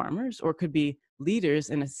individual farmers or could be leaders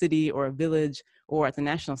in a city or a village or at the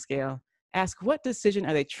national scale, ask what decision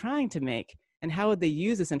are they trying to make and how would they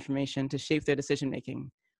use this information to shape their decision making.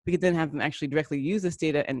 We could then have them actually directly use this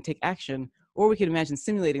data and take action, or we could imagine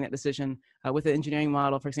simulating that decision with an engineering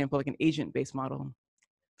model, for example, like an agent-based model.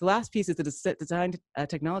 The last piece is the design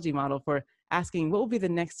technology model for asking what will be the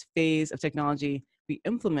next phase of technology we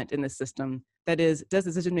implement in this system. That is, does the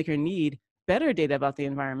decision maker need better data about the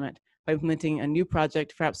environment by implementing a new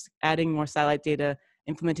project, perhaps adding more satellite data,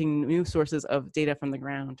 implementing new sources of data from the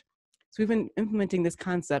ground? So we've been implementing this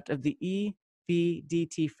concept of the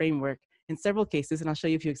EVDT framework in several cases, and I'll show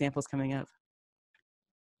you a few examples coming up.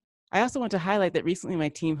 I also want to highlight that recently my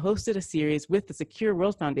team hosted a series with the Secure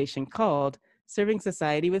World Foundation called Serving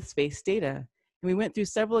Society with Space Data. And we went through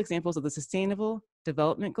several examples of the Sustainable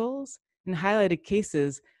Development Goals and highlighted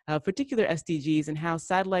cases of particular SDGs and how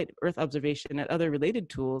satellite Earth observation and other related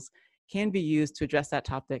tools can be used to address that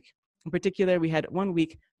topic. In particular, we had 1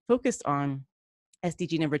 week focused on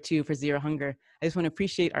SDG number 2 for zero hunger. I just want to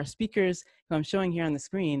appreciate our speakers who I'm showing here on the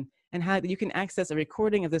screen and how you can access a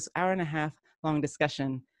recording of this hour-and-a-half long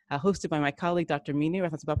discussion hosted by my colleague, Dr. Minu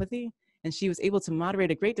Rathnasubapathy, and she was able to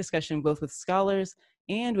moderate a great discussion both with scholars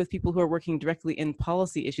and with people who are working directly in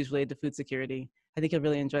policy issues related to food security. I think you'll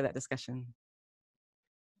really enjoy that discussion.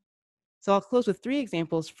 So I'll close with 3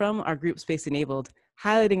 examples from our group Space Enabled,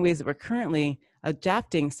 highlighting ways that we're currently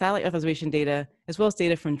adapting satellite Earth observation data, as well as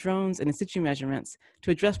data from drones and in situ measurements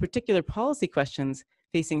to address particular policy questions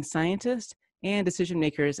facing scientists and decision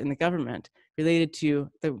makers in the government related to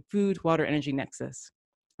the food, water, energy nexus.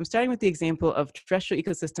 I'm starting with the example of terrestrial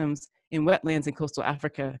ecosystems in wetlands in coastal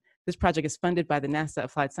Africa. This project is funded by the NASA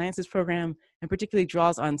Applied Sciences Program and particularly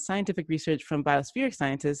draws on scientific research from biospheric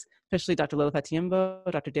scientists, especially Dr. Lola Patiembo,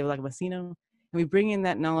 Dr. David Lagamasino, and we bring in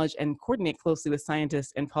that knowledge and coordinate closely with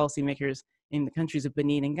scientists and policymakers in the countries of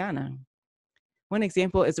Benin and Ghana. One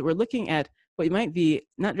example is that we're looking at what might be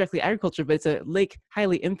not directly agriculture, but it's a lake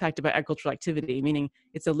highly impacted by agricultural activity, meaning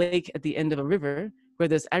it's a lake at the end of a river where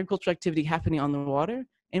there's agricultural activity happening on the water,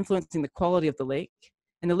 influencing the quality of the lake.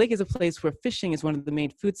 And the lake is a place where fishing is one of the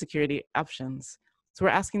main food security options. So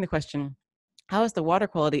we're asking the question, how is the water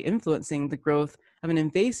quality influencing the growth of an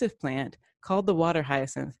invasive plant called the water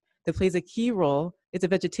hyacinth that plays a key role? It's a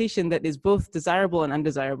vegetation that is both desirable and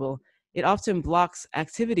undesirable. It often blocks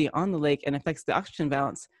activity on the lake and affects the oxygen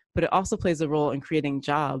balance, but it also plays a role in creating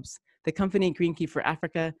jobs. The company Green Key for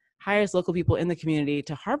Africa hires local people in the community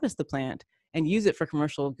to harvest the plant and use it for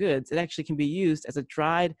commercial goods. It actually can be used as a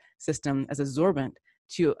dried system, as a sorbent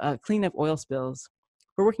to clean up oil spills.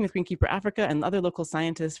 We're working with Greenkeeper Africa and other local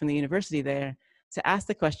scientists from the university there to ask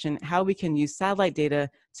the question how we can use satellite data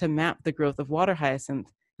to map the growth of water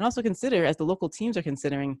hyacinth, and also consider, as the local teams are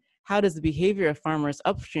considering, how does the behavior of farmers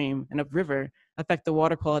upstream and upriver affect the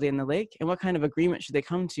water quality in the lake, and what kind of agreement should they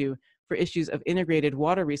come to for issues of integrated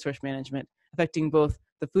water resource management affecting both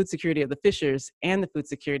the food security of the fishers and the food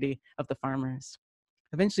security of the farmers.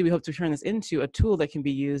 Eventually, we hope to turn this into a tool that can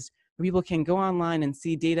be used where people can go online and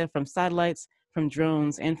see data from satellites, from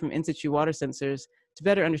drones, and from in situ water sensors to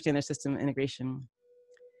better understand their system integration.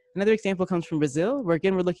 Another example comes from Brazil, where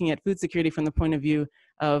again, we're looking at food security from the point of view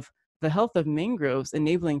of the health of mangroves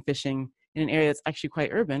enabling fishing in an area that's actually quite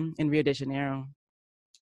urban in Rio de Janeiro.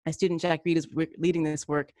 My student Jack Reed is leading this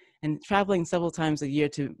work and traveling several times a year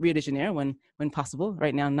to Rio de Janeiro when possible,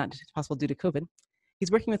 right now not possible due to COVID. He's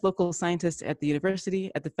working with local scientists at the university,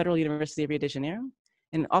 at the Federal University of Rio de Janeiro,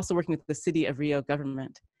 and also working with the City of Rio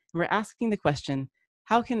government. And we're asking the question,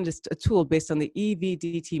 how can a tool based on the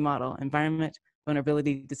EVDT model, environment,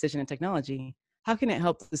 vulnerability, decision, and technology, how can it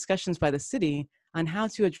help discussions by the city on how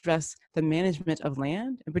to address the management of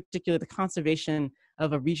land, in particular the conservation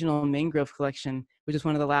of a regional mangrove collection, which is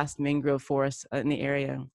one of the last mangrove forests in the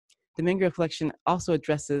area. The mangrove collection also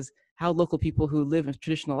addresses how local people who live in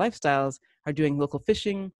traditional lifestyles are doing local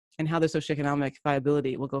fishing and how their socioeconomic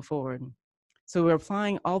viability will go forward. So we're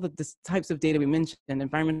applying all the types of data we mentioned,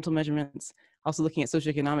 environmental measurements, also looking at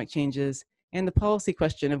socioeconomic changes, and the policy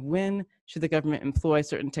question of when should the government employ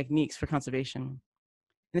certain techniques for conservation.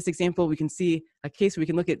 In this example, we can see a case where we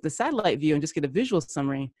can look at the satellite view and just get a visual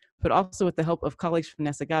summary, but also with the help of colleagues from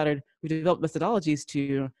NASA Goddard, we developed methodologies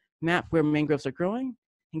to map where mangroves are growing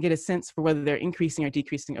and get a sense for whether they're increasing or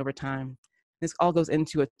decreasing over time. This all goes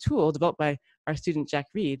into a tool developed by our student, Jack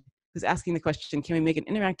Reed, who's asking the question, can we make an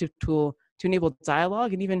interactive tool to enable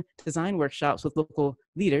dialogue and even design workshops with local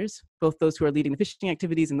leaders, both those who are leading the fishing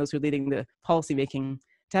activities and those who are leading the policy making,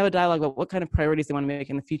 to have a dialogue about what kind of priorities they want to make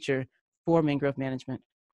in the future for mangrove management.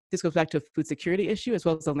 This goes back to a food security issue as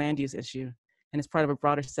well as a land use issue, and is part of a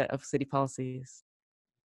broader set of city policies.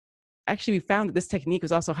 Actually, we found that this technique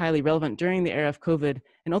was also highly relevant during the era of COVID,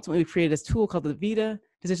 and ultimately we created this tool called the VITA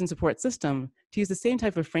Decision Support System to use the same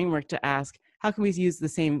type of framework to ask, how can we use the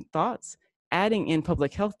same thoughts, adding in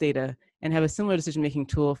public health data, and have a similar decision-making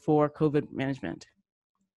tool for COVID management.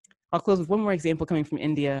 I'll close with one more example coming from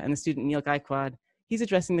India and the student Neil Gaikwad. He's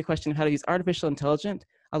addressing the question of how to use artificial intelligence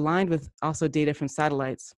aligned with also data from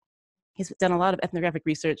satellites. He's done a lot of ethnographic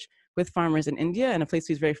research with farmers in India and a place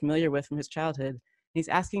he's very familiar with from his childhood. He's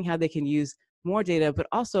asking how they can use more data, but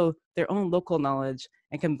also their own local knowledge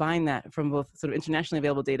and combine that from both sort of internationally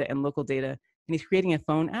available data and local data. And he's creating a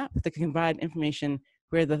phone app that can provide information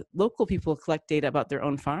where the local people collect data about their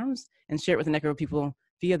own farms and share it with the network of people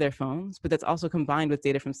via their phones, but that's also combined with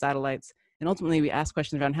data from satellites. And ultimately, we ask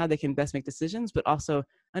questions around how they can best make decisions, but also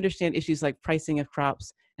understand issues like pricing of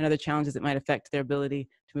crops and other challenges that might affect their ability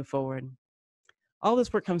to move forward. All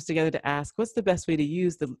this work comes together to ask, what's the best way to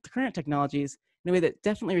use the current technologies in a way that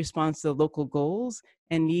definitely responds to the local goals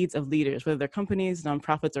and needs of leaders, whether they're companies,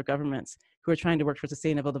 nonprofits, or governments who are trying to work for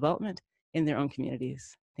sustainable development in their own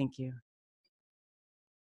communities. Thank you.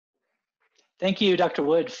 Thank you, Dr.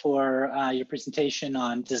 Wood, for your presentation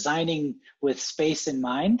on designing with space in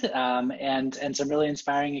mind, and some really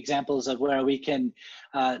inspiring examples of where we can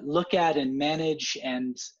look at and manage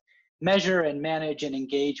and measure and manage and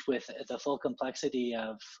engage with the full complexity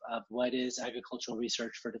of what is agricultural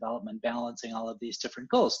research for development, balancing all of these different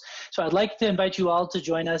goals. So I'd like to invite you all to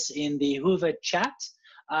join us in the Whova chat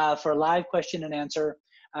for a live question and answer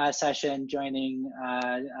session, joining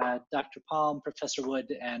Dr. Palm, Professor Wood,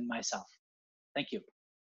 and myself. Thank you.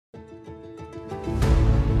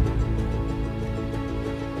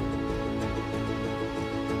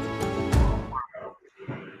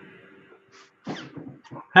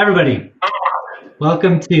 Hi, everybody.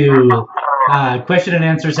 Welcome to question and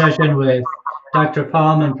answer session with Dr.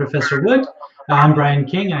 Palm and Professor Wood. I'm Brian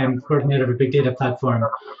King. I'm coordinator of a big data platform.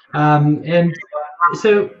 And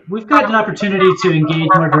so we've got an opportunity to engage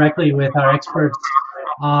more directly with our experts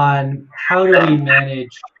on how do we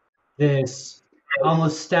manage this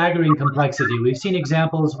almost staggering complexity. We've seen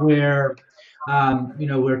examples where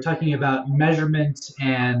we're talking about measurements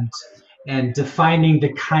and defining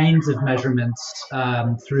the kinds of measurements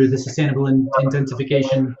through the Sustainable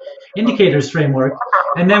Intensification Indicators framework.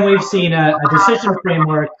 And then we've seen a decision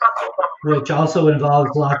framework, which also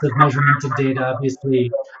involves lots of measurement and data,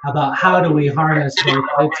 obviously, about how do we harness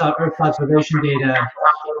both Earth observation data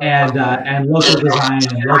and local design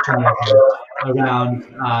and local measurement around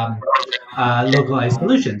localized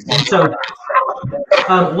solutions. And so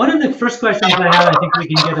one of the first questions I have, I think we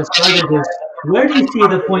can get us started, is where do you see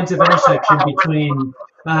the points of intersection between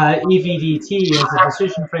EVDT as a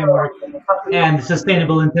decision framework and the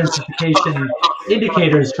Sustainable Intensification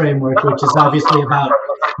Indicators framework, which is obviously about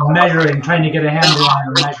measuring, trying to get a handle on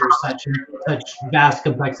and measure such vast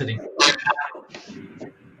complexity?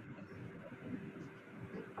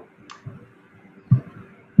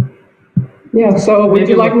 Yeah, so would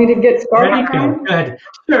you like me to get started? Go ahead.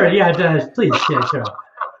 Sure, yeah, please, yeah, sure.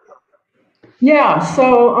 Yeah,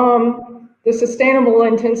 so the Sustainable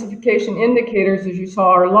Intensification Indicators, as you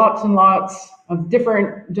saw, are lots and lots of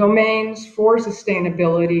different domains for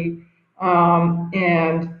sustainability,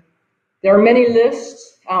 and there are many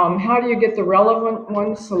lists. How do you get the relevant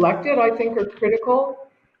ones selected, I think, are critical.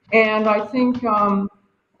 And I think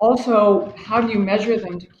also, how do you measure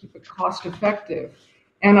them to keep it cost effective?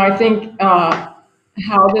 And I think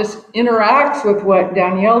how this interacts with what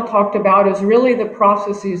Danielle talked about is really the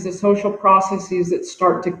processes, the social processes that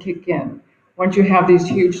start to kick in. Once you have these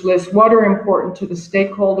huge lists, what are important to the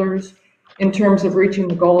stakeholders in terms of reaching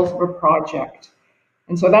the goals of a project?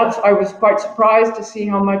 And so I was quite surprised to see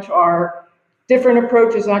how much our different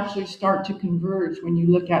approaches actually start to converge when you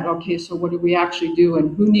look at, okay, so what do we actually do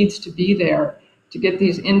and who needs to be there to get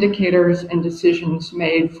these indicators and decisions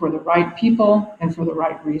made for the right people and for the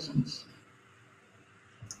right reasons.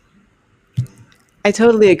 I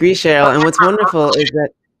totally agree, Cheryl. And what's wonderful is that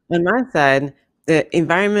on my side, the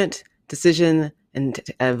environment, decision, and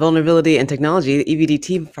vulnerability and technology, the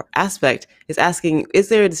EVDT aspect, is asking, is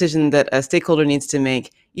there a decision that a stakeholder needs to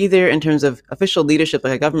make either in terms of official leadership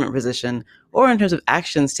like a government position, or in terms of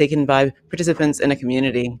actions taken by participants in a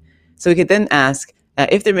community. So we could then ask,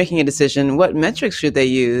 if they're making a decision, what metrics should they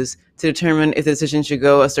use to determine if the decision should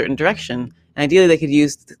go a certain direction? And ideally, they could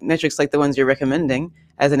use metrics like the ones you're recommending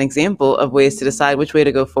as an example of ways to decide which way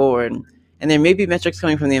to go forward. And there may be metrics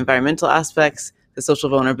coming from the environmental aspects, the social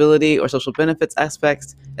vulnerability or social benefits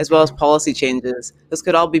aspects, as well as policy changes. This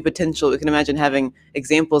could all be potential. We can imagine having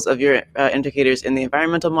examples of your indicators in the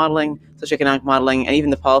environmental modeling, socioeconomic modeling, and even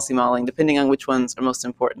the policy modeling, depending on which ones are most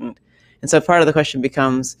important. And so part of the question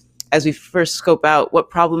becomes, as we first scope out what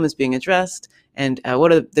problem is being addressed and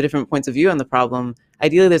what are the different points of view on the problem,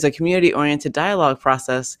 ideally there's a community-oriented dialogue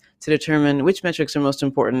process to determine which metrics are most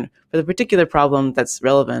important for the particular problem that's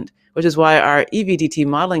relevant, which is why our EVDT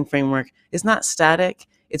modeling framework is not static.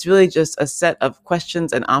 It's really just a set of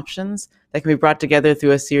questions and options that can be brought together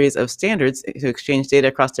through a series of standards to exchange data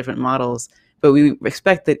across different models. But we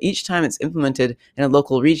expect that each time it's implemented in a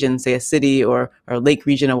local region, say a city or a lake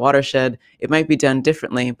region, a watershed, it might be done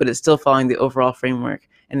differently, but it's still following the overall framework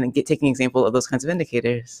and then taking an example of those kinds of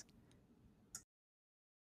indicators.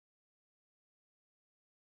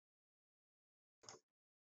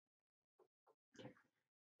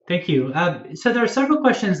 Thank you. So there are several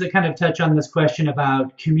questions that kind of touch on this question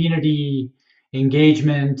about community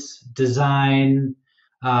engagement, design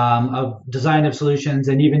of solutions,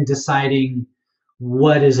 and even deciding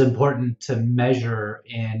what is important to measure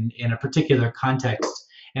in a particular context.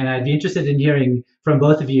 And I'd be interested in hearing from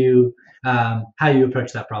both of you how you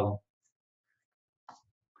approach that problem.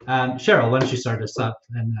 Cheryl, why don't you start us up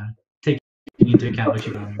and take into account what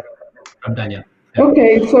you learned from Danielle.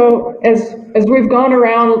 Okay, so as we've gone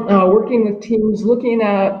around working with teams looking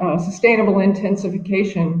at sustainable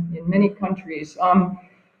intensification in many countries,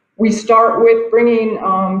 we start with bringing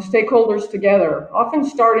stakeholders together, often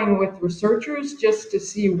starting with researchers just to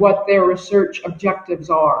see what their research objectives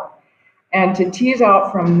are and to tease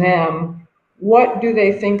out from them what do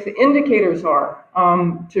they think the indicators are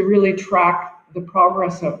to really track the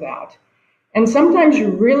progress of that. And sometimes you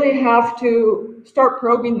really have to start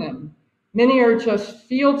probing them. Many are just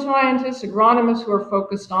field scientists, agronomists who are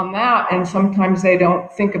focused on that, and sometimes they don't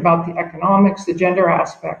think about the economics, the gender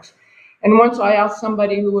aspects. And once I asked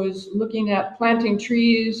somebody who was looking at planting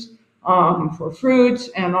trees for fruits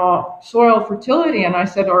and soil fertility, and I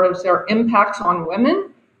said, is there impacts on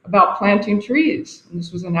women about planting trees? And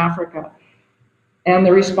this was in Africa. And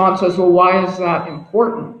the response was, well, why is that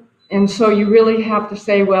important? And so you really have to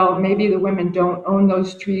say, well, maybe the women don't own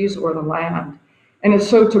those trees or the land. And it's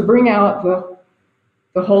so to bring out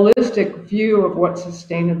the holistic view of what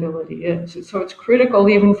sustainability is. So it's critical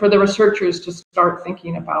even for the researchers to start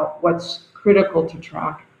thinking about what's critical to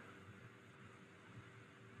track.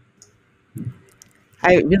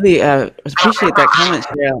 I really appreciate that comment,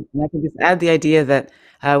 Cheryl. And I can just add the idea that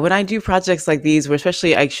when I do projects like these, where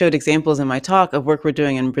especially I showed examples in my talk of work we're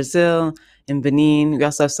doing in Brazil, in Benin, we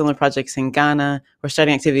also have similar projects in Ghana, we're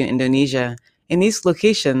starting activity in Indonesia. In these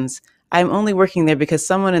locations, I'm only working there because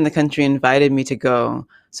someone in the country invited me to go.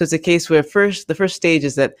 So it's a case where the first stage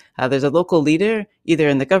is that there's a local leader, either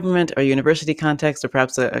in the government or university context, or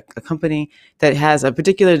perhaps a company that has a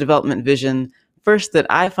particular development vision, first that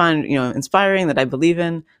I find inspiring, that I believe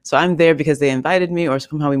in. So I'm there because they invited me or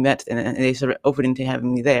somehow we met and they sort of opened into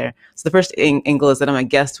having me there. So the first angle is that I'm a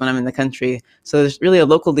guest when I'm in the country. So there's really a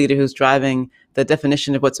local leader who's driving the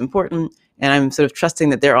definition of what's important. And I'm sort of trusting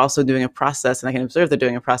that they're also doing a process, and I can observe they're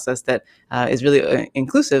doing a process that is really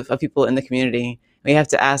inclusive of people in the community. We have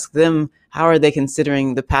to ask them, how are they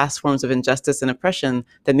considering the past forms of injustice and oppression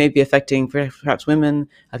that may be affecting perhaps women,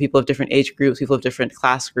 people of different age groups, people of different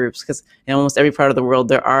class groups? Because in almost every part of the world,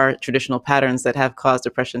 there are traditional patterns that have caused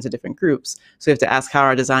oppression to different groups. So we have to ask how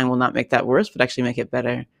our design will not make that worse, but actually make it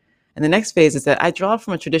better. And the next phase is that I draw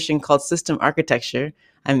from a tradition called system architecture.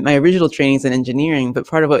 My original training is in engineering, but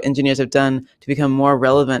part of what engineers have done to become more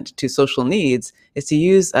relevant to social needs is to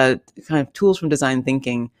use kind of tools from design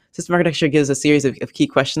thinking. System architecture gives a series of key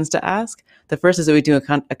questions to ask. The first is that we do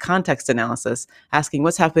a context analysis, asking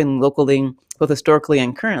what's happening locally, both historically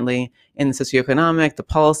and currently, in the socioeconomic, the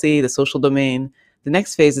policy, the social domain. The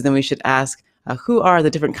next phase is then we should ask, who are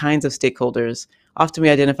the different kinds of stakeholders? Often we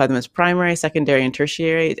identify them as primary, secondary, and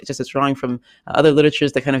tertiary, just as drawing from other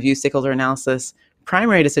literatures that kind of use stakeholder analysis.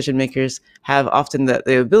 Primary decision makers have often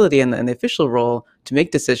the ability and the official role to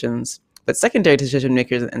make decisions, but secondary decision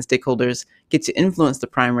makers and stakeholders get to influence the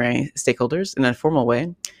primary stakeholders in a formal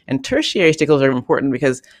way. And tertiary stakeholders are important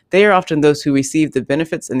because they are often those who receive the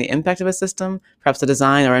benefits and the impact of a system, perhaps a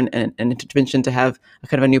design or an intervention to have a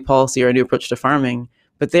kind of a new policy or a new approach to farming.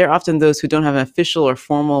 but they're often those who don't have an official or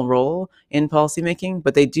formal role in policymaking,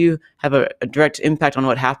 but they do have a direct impact on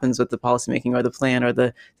what happens with the policymaking or the plan or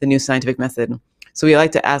the new scientific method. So we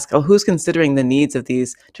like to ask, who's considering the needs of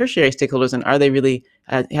these tertiary stakeholders, and are they really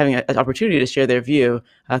having an opportunity to share their view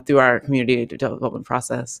through our community development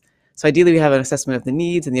process? So ideally, we have an assessment of the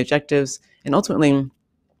needs and the objectives, and ultimately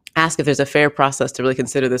ask if there's a fair process to really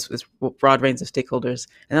consider this broad range of stakeholders,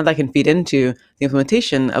 and then that can feed into the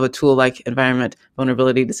implementation of a tool like environment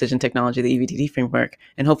vulnerability decision technology, the EVDT framework,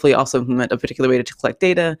 and hopefully also implement a particular way to collect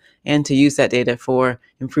data and to use that data for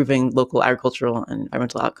improving local agricultural and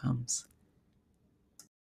environmental outcomes.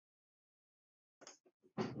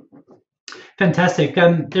 Fantastic.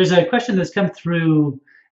 There's a question that's come through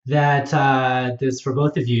that is for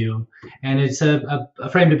both of you, and it's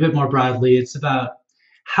framed a bit more broadly. It's about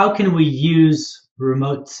how can we use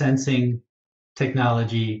remote sensing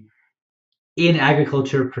technology in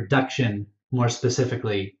agriculture production more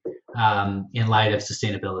specifically in light of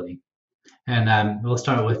sustainability? And we'll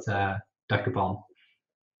start with Dr. Palm.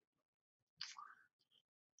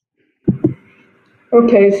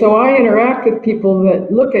 Okay, so I interact with people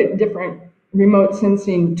that look at different remote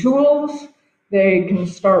sensing tools. They can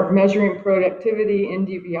start measuring productivity in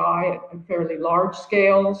DVI at fairly large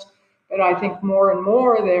scales, but I think more and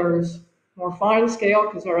more there's more fine scale,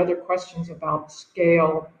 because there are other questions about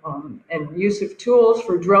scale and use of tools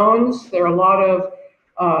for drones. There are a lot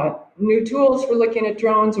of new tools for looking at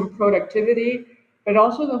drones and productivity, but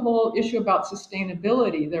also the whole issue about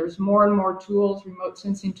sustainability. There's more and more tools, remote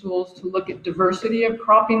sensing tools, to look at diversity of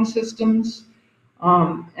cropping systems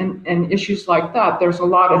and issues like that. There's a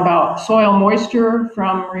lot about soil moisture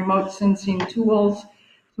from remote sensing tools.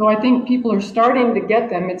 So I think people are starting to get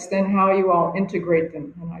them. It's then how you all integrate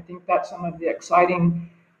them. And I think that's some of the exciting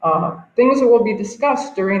things that will be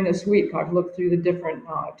discussed during this week. I've looked through the different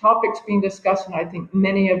topics being discussed, and I think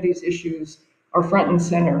many of these issues are front and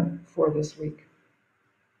center for this week.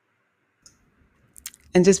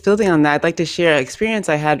 And just building on that, I'd like to share an experience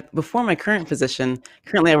I had before my current position.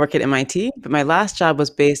 Currently, I work at MIT, but my last job was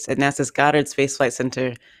based at NASA's Goddard Space Flight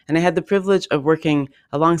Center. And I had the privilege of working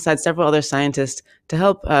alongside several other scientists to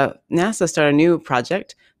help NASA start a new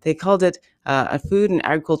project. They called it a Food and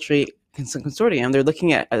Agriculture Consortium. They're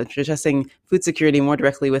looking at addressing food security more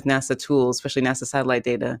directly with NASA tools, especially NASA satellite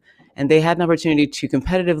data. And they had an opportunity to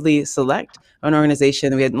competitively select an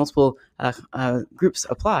organization. We had multiple groups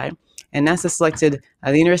apply. And NASA selected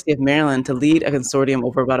the University of Maryland to lead a consortium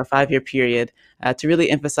over about a 5-year period to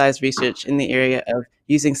really emphasize research in the area of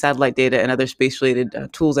using satellite data and other space-related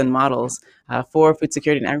tools and models for food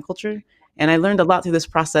security and agriculture. And I learned a lot through this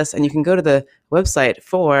process, and you can go to the website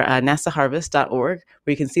for nasaharvest.org,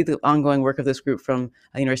 where you can see the ongoing work of this group from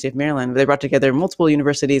the University of Maryland. They brought together multiple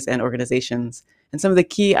universities and organizations. And some of the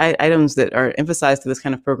key items that are emphasized through this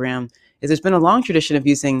kind of program is there's been a long tradition of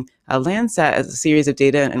using Landsat as a series of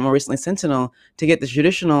data, and more recently Sentinel, to get the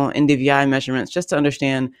traditional NDVI measurements just to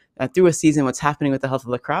understand through a season what's happening with the health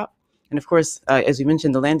of the crop. And of course, as we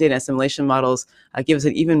mentioned, the land data assimilation models give us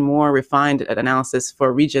an even more refined analysis for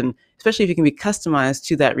a region, especially if it can be customized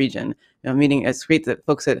to that region. Meaning it's great that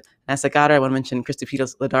folks at NASA Goddard, I want to mention Christy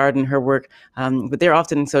Peters-Ladard and her work, but they're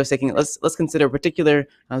often so thinking, let's consider a particular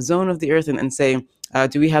zone of the earth and say,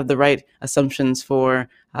 do we have the right assumptions for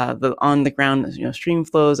the on-the-ground stream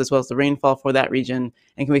flows as well as the rainfall for that region?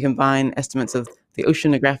 And can we combine estimates of the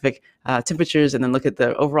oceanographic temperatures and then look at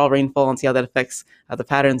the overall rainfall and see how that affects the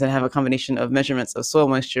patterns, and have a combination of measurements of soil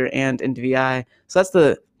moisture and NDVI? So that's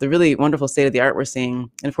the really wonderful state of the art we're seeing.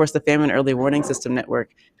 And of course, the Famine Early Warning System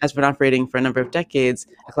Network has been operating for a number of decades,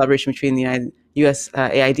 a collaboration between the US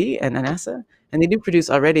AID and NASA. And they do produce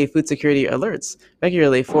already food security alerts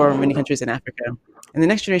regularly for many countries in Africa. And the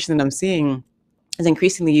next generation that I'm seeing is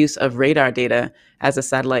increasing the use of radar data as a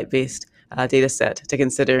satellite-based data set to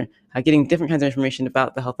consider getting different kinds of information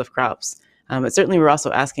about the health of crops. But certainly we're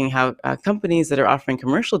also asking how companies that are offering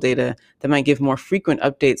commercial data that might give more frequent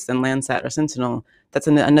updates than Landsat or Sentinel, that's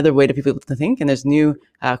another way to people to think. And there's new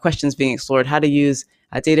questions being explored, how to use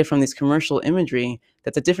data from these commercial imagery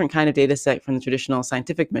that's a different kind of data set from the traditional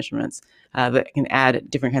scientific measurements that can add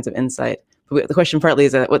different kinds of insight. But the question partly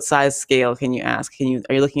is what size scale can you ask? Are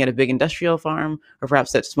you looking at a big industrial farm, or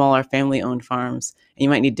perhaps at smaller family-owned farms? And you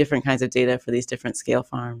might need different kinds of data for these different scale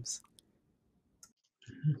farms.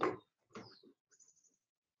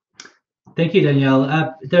 Thank you,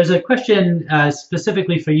 Danielle. There's a question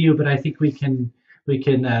specifically for you, but I think we can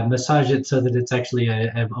massage it so that it's actually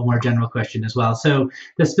a more general question as well. So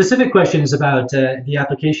the specific question is about the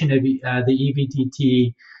application of the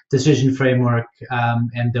EVDT decision framework,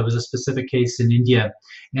 and there was a specific case in India.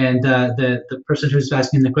 And the person who's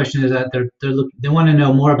asking the question is that they want to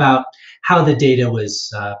know more about how the data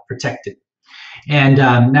was protected. And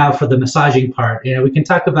now for the massaging part, we can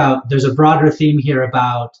talk about, there's a broader theme here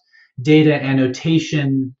about data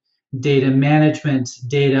annotation, data management,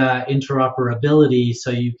 data interoperability, so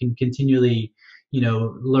you can continually,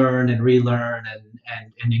 learn and relearn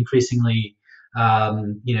and increasingly,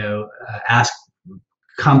 ask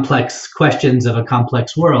complex questions of a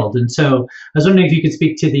complex world. And so I was wondering if you could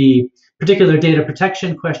speak to the particular data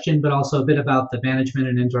protection question, but also a bit about the management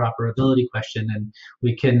and interoperability question, and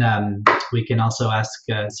we can also ask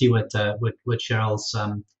see what Cheryl's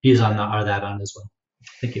views on that as well.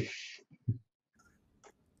 Thank you.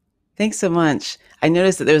 Thanks so much. I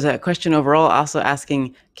noticed that there's a question overall also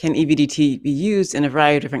asking, can EVDT be used in a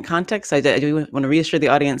variety of different contexts? I do want to reassure the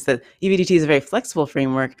audience that EVDT is a very flexible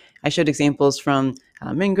framework. I showed examples from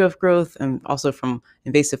mangrove growth and also from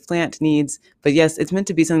invasive plant needs. But yes, it's meant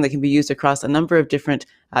to be something that can be used across a number of different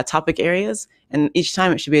topic areas. And each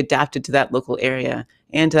time it should be adapted to that local area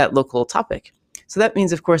and to that local topic. So that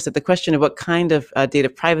means, of course, that the question of what kind of data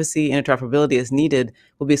privacy and interoperability is needed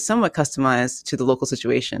will be somewhat customized to the local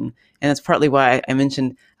situation. And that's partly why I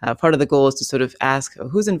mentioned part of the goal is to sort of ask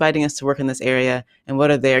who's inviting us to work in this area and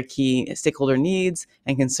what are their key stakeholder needs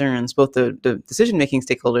and concerns, both the decision-making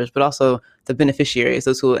stakeholders, but also the beneficiaries,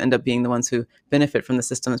 those who will end up being the ones who benefit from the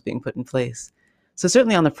system that's being put in place. So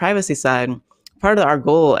certainly on the privacy side, part of our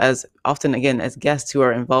goal, as often, again, as guests who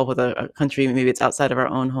are involved with a country, maybe it's outside of our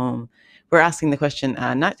own home, we're asking the question,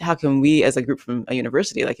 not how can we as a group from a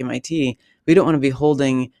university like MIT, we don't want to be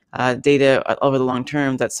holding data over the long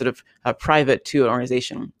term that's sort of private to an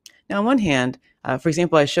organization. Now, on one hand, for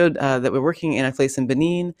example, I showed that we're working in a place in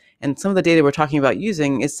Benin, and some of the data we're talking about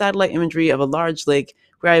using is satellite imagery of a large lake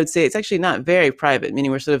where I would say it's actually not very private,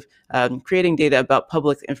 meaning we're sort of creating data about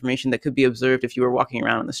public information that could be observed if you were walking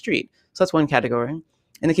around on the street. So that's one category.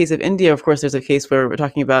 In the case of India, of course, there's a case where we're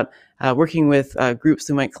talking about working with groups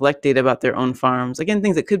who might collect data about their own farms. Again,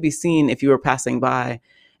 things that could be seen if you were passing by.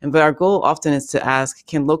 But our goal often is to ask,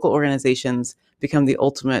 can local organizations become the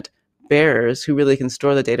ultimate bearers who really can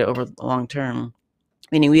store the data over the long term?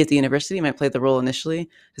 Meaning we at the university might play the role initially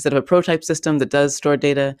to set up a prototype system that does store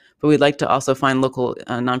data, but we'd like to also find local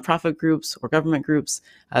nonprofit groups or government groups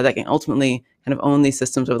that can ultimately kind of own these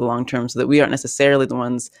systems over the long term so that we aren't necessarily the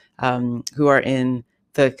ones who are in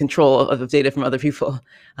the control of data from other people.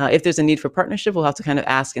 If there's a need for partnership, we'll have to kind of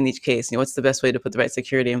ask in each case, what's the best way to put the right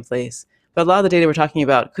security in place? But a lot of the data we're talking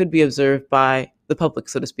about could be observed by the public,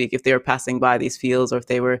 so to speak, if they were passing by these fields or if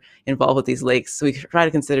they were involved with these lakes. So we try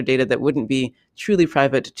to consider data that wouldn't be truly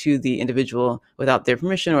private to the individual without their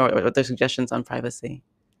permission or their suggestions on privacy.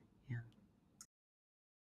 Yeah.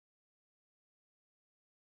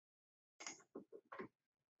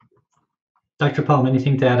 Dr. Palm,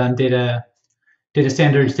 anything to add on data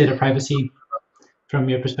standards, data privacy from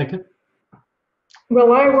your perspective?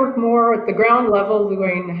 Well, I work more at the ground level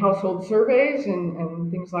doing household surveys and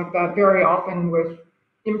things like that, very often with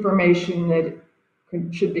information that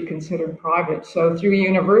should be considered private. So through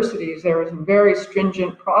universities, there is a very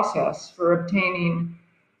stringent process for obtaining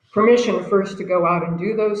permission first to go out and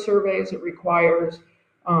do those surveys. It requires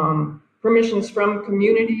permissions from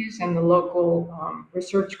communities and the local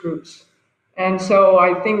research groups. And so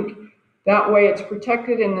I think that way it's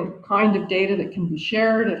protected in the kind of data that can be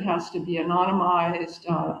shared. It has to be anonymized,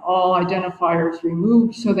 all identifiers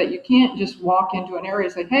removed so that you can't just walk into an area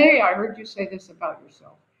and say, hey, I heard you say this about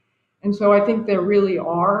yourself. And so I think there really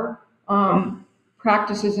are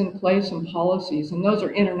practices in place and policies, and those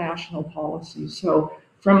are international policies. So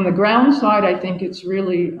from the ground side, I think it's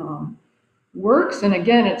really works. And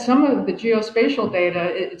again, it's some of the geospatial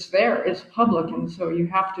data, it's there, it's public. And so you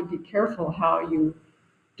have to be careful how you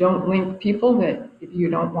don't link people that you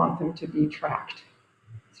don't want them to be tracked.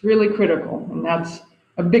 It's really critical. And that's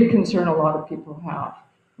a big concern a lot of people have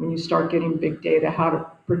when you start getting big data, how to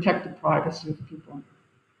protect the privacy of people.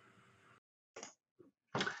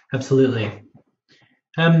 Absolutely.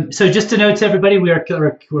 So just to note to everybody, we're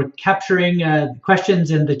capturing questions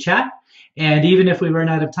in the chat. And even if we run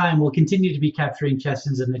out of time, we'll continue to be capturing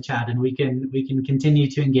questions in the chat, and we can continue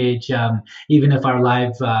to engage even if our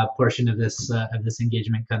live portion of this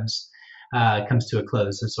engagement comes to a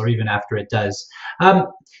close, or even after it does.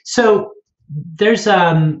 So there's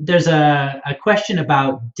a question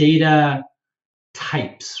about data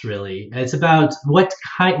types. Really, it's about what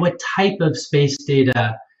type of space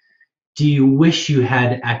data do you wish you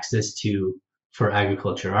had access to for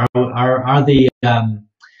agriculture? Are the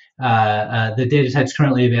data types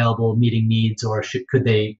currently available meeting needs, or could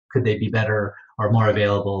they be better more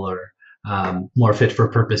available or more fit for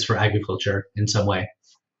purpose for agriculture in some way.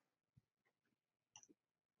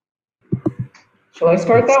 Shall I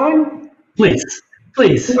start that one? Please,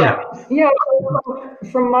 please. Yeah.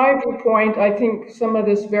 From my viewpoint, I think some of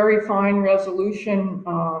this very fine resolution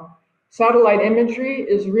satellite imagery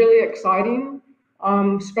is really exciting,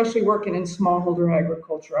 especially working in smallholder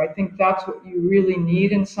agriculture. I think that's what you really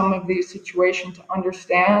need in some of these situations to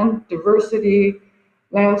understand diversity,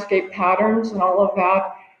 landscape patterns, and all of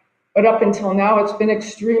that. But up until now, it's been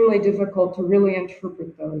extremely difficult to really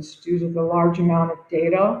interpret those due to the large amount of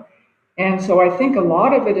data. And so I think a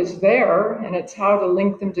lot of it is there, and it's how to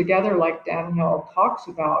link them together, like Danielle talks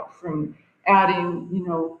about, from adding,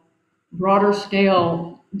 broader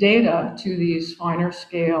scale data to these finer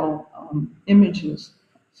scale images.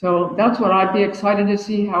 So that's what I'd be excited to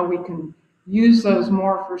see, how we can use those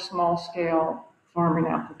more for small scale farming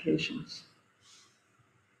applications.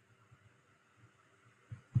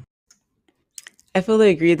 I fully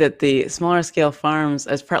agree that the smaller scale farms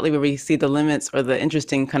is partly where we see the limits or the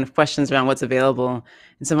interesting kind of questions around what's available.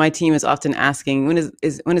 And so my team is often asking, when is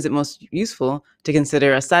it most useful to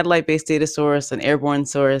consider a satellite-based data source, an airborne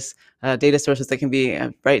source, data sources that can be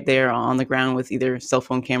right there on the ground with either cell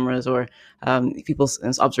phone cameras or people's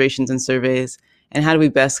observations and surveys, and how do we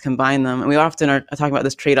best combine them? And we often are talking about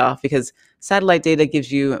this trade-off because satellite data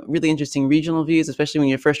gives you really interesting regional views, especially when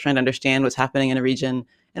you're first trying to understand what's happening in a region.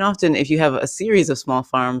 And often if you have a series of small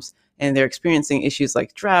farms and they're experiencing issues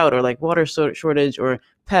like drought or like water shortage or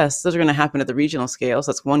pests, those are going to happen at the regional scale.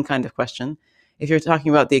 So that's one kind of question. If you're talking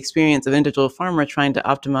about the experience of an individual farmer trying to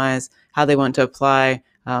optimize how they want to apply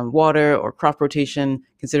water or crop rotation,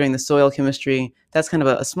 considering the soil chemistry, that's kind of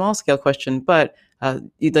a small scale question, but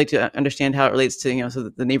you'd like to understand how it relates to so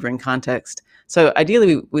the neighboring context. So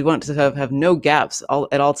ideally, we want to have no gaps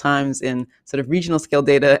at all times in sort of regional scale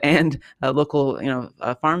data and local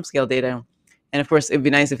farm scale data. And of course, it'd be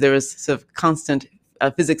nice if there was sort of constant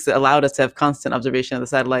physics that allowed us to have constant observation of the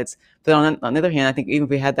satellites. But on the other hand, I think even if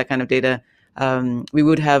we had that kind of data, we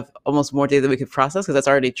would have almost more data that we could process, because that's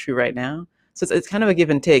already true right now. So it's kind of a give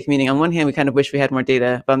and take, meaning on one hand, we kind of wish we had more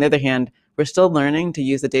data, but on the other hand, we're still learning to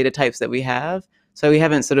use the data types that we have. So we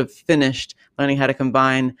haven't sort of finished learning how to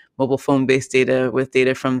combine mobile phone-based data with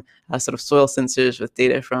data from sort of soil sensors, with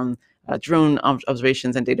data from drone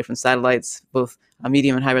observations and data from satellites, both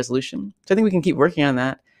medium and high resolution. So I think we can keep working on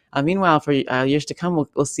that. Meanwhile, for years to come,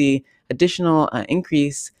 we'll see additional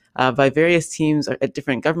increase by various teams at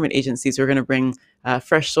different government agencies who are going to bring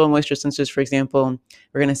fresh soil moisture sensors, for example.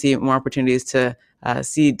 We're going to see more opportunities to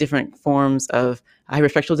see different forms of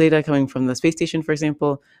hyperspectral data coming from the space station, for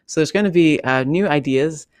example. So there's going to be new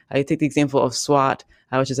ideas. I take the example of SWAT,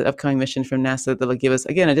 which is an upcoming mission from NASA that will give us,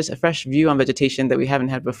 again, just a fresh view on vegetation that we haven't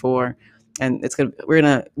had before. And we're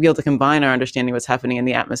going to be able to combine our understanding of what's happening in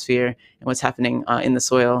the atmosphere and what's happening in the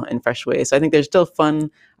soil in fresh ways. So I think there's still fun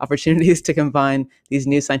opportunities to combine these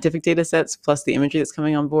new scientific data sets plus the imagery that's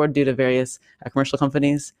coming on board due to various commercial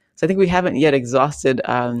companies. So I think we haven't yet exhausted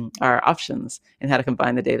our options in how to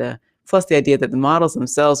combine the data, plus the idea that the models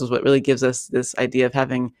themselves is what really gives us this idea of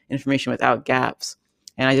having information without gaps.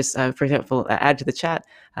 And I just, for example, add to the chat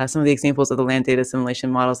some of the examples of the land data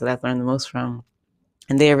simulation models that I've learned the most from.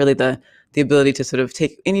 And they are really the ability to sort of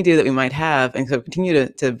take any data that we might have and sort of continue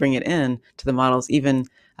to bring it in to the models, even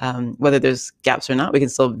whether there's gaps or not, we can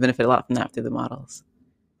still benefit a lot from that through the models.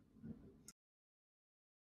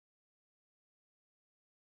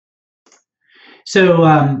 So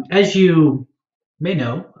as you may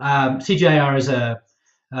know, CGIAR is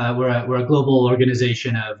we're a global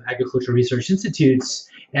organization of agricultural research institutes,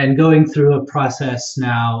 and going through a process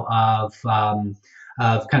now of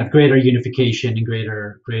kind of greater unification and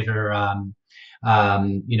greater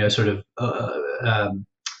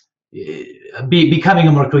becoming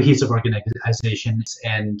a more cohesive organization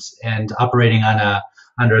and operating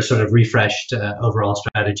under a sort of refreshed overall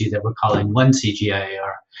strategy that we're calling One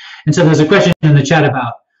CGIAR. And so there's a question in the chat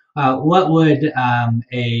about what would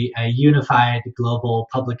a unified global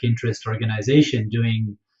public interest organization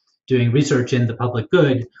doing research in the public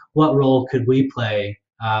good, what role could we play?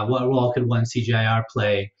 What role could One CGIAR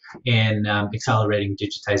play in accelerating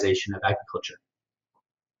digitization of agriculture?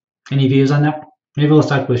 Any views on that? Maybe we'll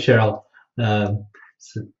start with Cheryl. Yeah,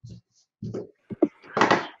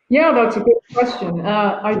 that's a good question.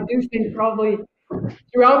 I do think probably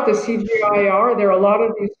throughout the CGIAR, there are a lot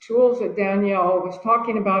of these tools that Danielle was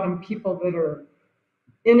talking about, and people that are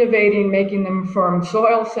innovating, making them from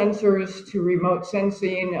soil sensors to remote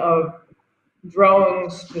sensing of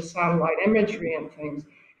drones to satellite imagery and things.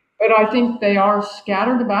 But I think they are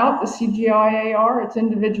scattered about the CGIAR. It's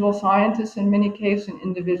individual scientists in many cases and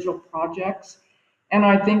individual projects. And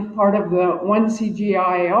I think part of the One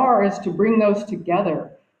CGIAR is to bring those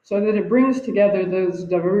together so that it brings together those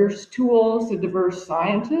diverse tools, the diverse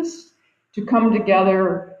scientists, to come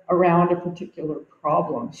together around a particular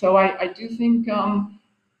problem. So I do think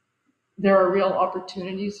there are real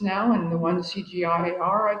opportunities now, and the One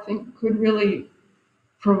CGIAR, I think, could really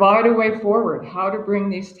provide a way forward, how to bring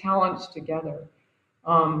these talents together,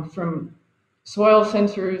 from soil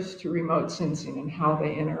sensors to remote sensing and how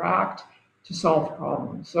they interact to solve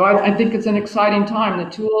problems. So I think it's an exciting time. The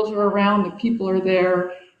tools are around, the people are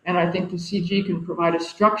there, and I think the CG can provide a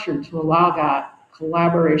structure to allow that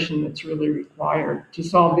collaboration that's really required to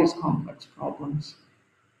solve these complex problems.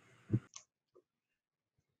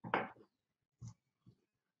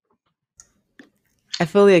 I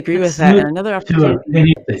fully agree with that. And another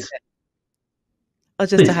opportunity,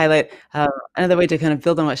 just to highlight another way to kind of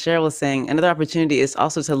build on what Cheryl was saying, another opportunity is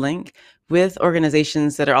also to link with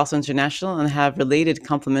organizations that are also international and have related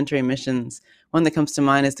complementary missions. One that comes to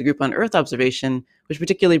mind is the Group on Earth Observation, which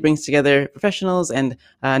particularly brings together professionals and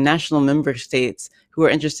national member states who are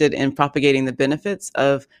interested in propagating the benefits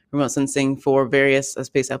of remote sensing for various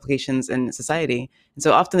space applications in society. And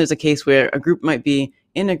so often there's a case where a group might be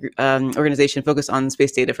in an organization focused on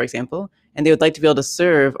space data, for example, and they would like to be able to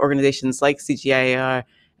serve organizations like CGIAR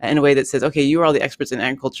in a way that says, okay, you are all the experts in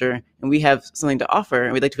agriculture, and we have something to offer,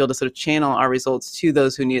 and we'd like to be able to sort of channel our results to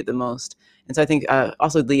those who need it the most. And so I think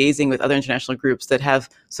also liaising with other international groups that have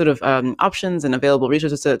sort of options and available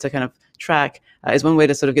resources to kind of track is one way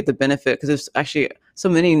to sort of get the benefit, because there's actually so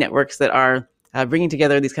many networks that are bringing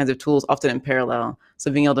together these kinds of tools often in parallel.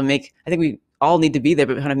 So being able to make, I think we all need to be there,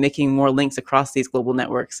 but kind of making more links across these global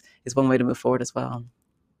networks is one way to move forward as well.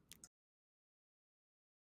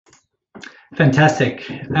 Fantastic.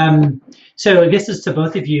 So I guess this is to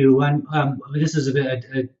both of you. This is a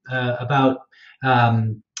bit about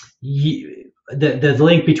the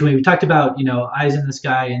link between, we talked about, you know, eyes in the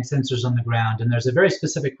sky and sensors on the ground, and there's a very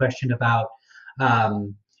specific question about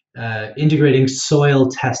integrating soil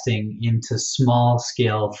testing into small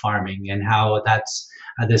scale farming and how that's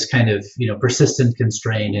this kind of, you know, persistent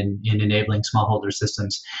constraint in enabling smallholder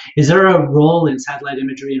systems. Is there a role in satellite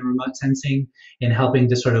imagery and remote sensing in helping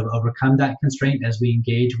to sort of overcome that constraint as we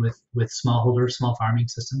engage with small farming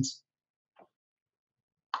systems?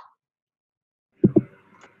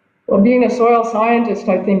 Well, being a soil scientist,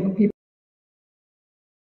 I think people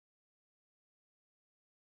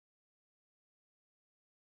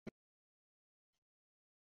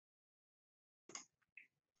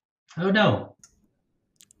Oh no.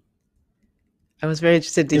 I was very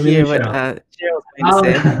interested to hear what Cheryl was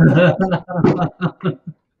going to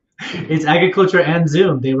say. It's agriculture and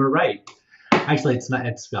Zoom. They were right. Actually, it's not.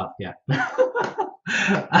 It's well, yeah.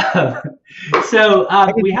 So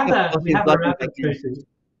we have a rapid question.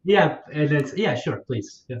 Yeah, and it's sure,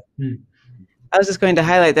 please. Yeah. I was just going to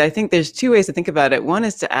highlight that I think there's two ways to think about it. One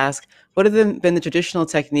is to ask, what have been the traditional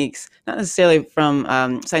techniques, not necessarily from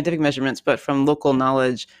scientific measurements, but from local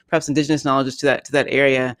knowledge, perhaps indigenous knowledge to that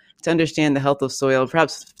area, to understand the health of soil,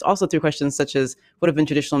 perhaps also through questions such as what have been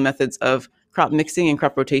traditional methods of crop mixing and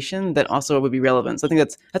crop rotation that also would be relevant. So I think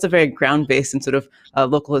that's a very ground-based and sort of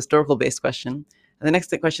local historical-based question. And the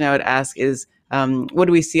next question I would ask is, what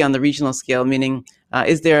do we see on the regional scale, meaning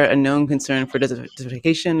is there a known concern for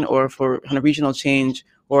desertification or for kind of regional change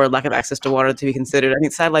or lack of access to water to be considered? I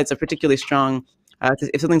think satellites are particularly strong.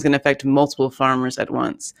 If something's going to affect multiple farmers at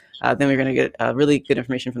once, then we're going to get really good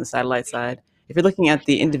information from the satellite side. If you're looking at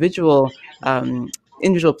the individual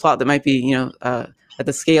plot that might be, you know, at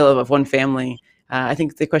the scale of one family, I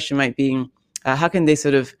think the question might be, how can they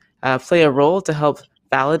sort of play a role to help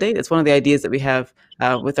validate? It's one of the ideas that we have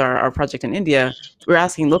with our project in India. We're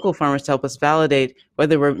asking local farmers to help us validate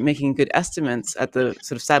whether we're making good estimates at the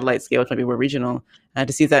sort of satellite scale, which might be more regional,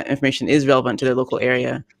 to see if that information is relevant to their local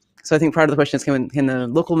area. So I think part of the question is, can the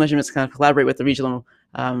local measurements kind of collaborate with the regional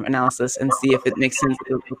analysis and see if it makes sense at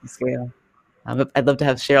the local scale? But I'd love to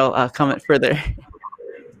have Cheryl comment further.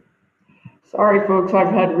 Sorry, folks,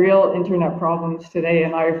 I've had real internet problems today,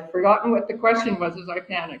 and I've forgotten what the question was as I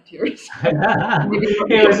panicked here.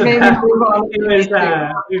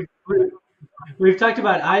 We've talked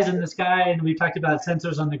about eyes in the sky, and we've talked about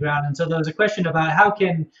sensors on the ground, and so there was a question about how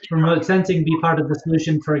can remote sensing be part of the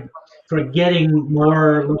solution for getting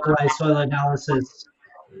more localized soil analysis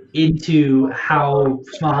into how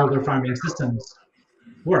smallholder farming systems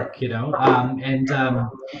work, you know, and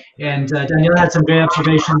Danielle had some great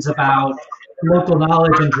observations about local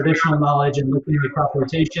knowledge and traditional knowledge, and looking at crop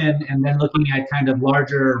rotation, and then looking at kind of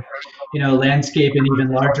larger, you know, landscape and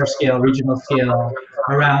even larger scale, regional scale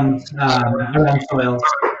around soils.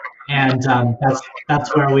 And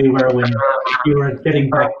that's where we were when you were getting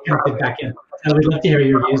connected back in. So we'd love to hear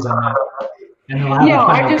your views on that. And we'll have a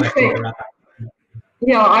final question to wrap up.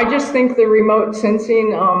 Yeah, I just think the remote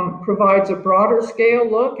sensing provides a broader scale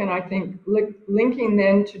look, and I think linking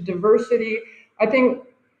then to diversity, I think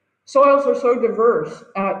soils are so diverse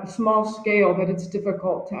at a small scale that it's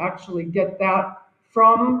difficult to actually get that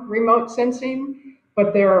from remote sensing.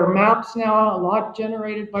 But there are maps now, a lot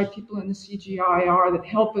generated by people in the CGIAR, that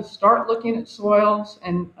help us start looking at soils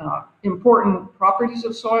and important properties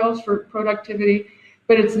of soils for productivity.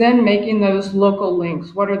 But it's then making those local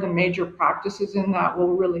links. What are the major practices in that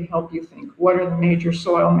will really help you think? What are the major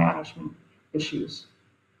soil management issues?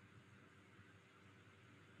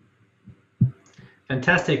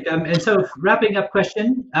 Fantastic. And so wrapping up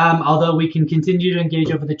question, although we can continue to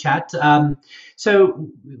engage over the chat. So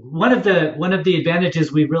one of the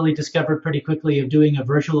advantages we've really discovered pretty quickly of doing a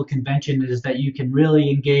virtual convention is that you can really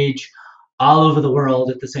engage all over the world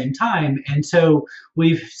at the same time. And so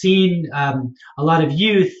we've seen a lot of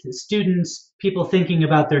youth, students, people thinking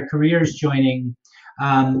about their careers joining.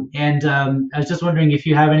 I was just wondering if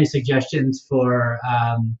you have any suggestions for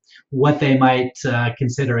what they might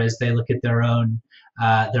consider as they look at their own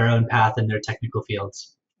path in their technical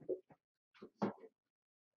fields.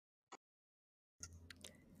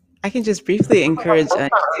 I can just briefly encourage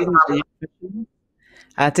students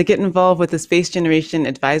to get involved with the Space Generation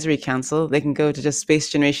Advisory Council. They can go to just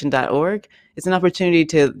spacegeneration.org. It's an opportunity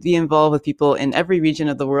to be involved with people in every region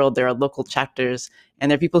of the world. There are local chapters,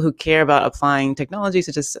 and there are people who care about applying technologies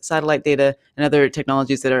such as satellite data and other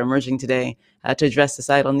technologies that are emerging today to address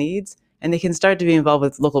societal needs. And they can start to be involved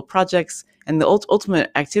with local projects. And the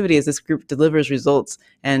ultimate activity is this group delivers results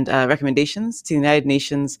and recommendations to the United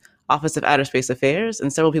Nations Office of Outer Space Affairs,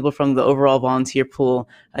 and several people from the overall volunteer pool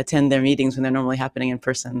attend their meetings when they're normally happening in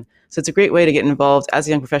person. So it's a great way to get involved as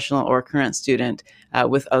a young professional or a current student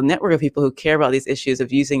with a network of people who care about these issues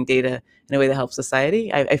of using data in a way that helps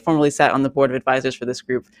society. I formerly sat on the board of advisors for this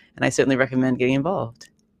group, and I certainly recommend getting involved.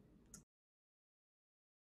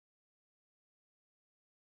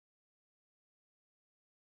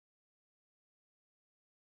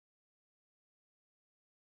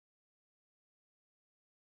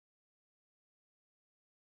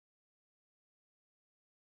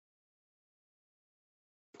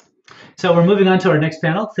 So we're moving on to our next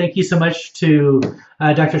panel. Thank you so much to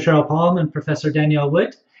Dr. Cheryl Palm and Professor Danielle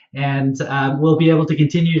Wood. And we'll be able to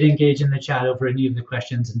continue to engage in the chat over any of the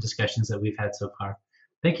questions and discussions that we've had so far.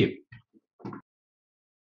 Thank you.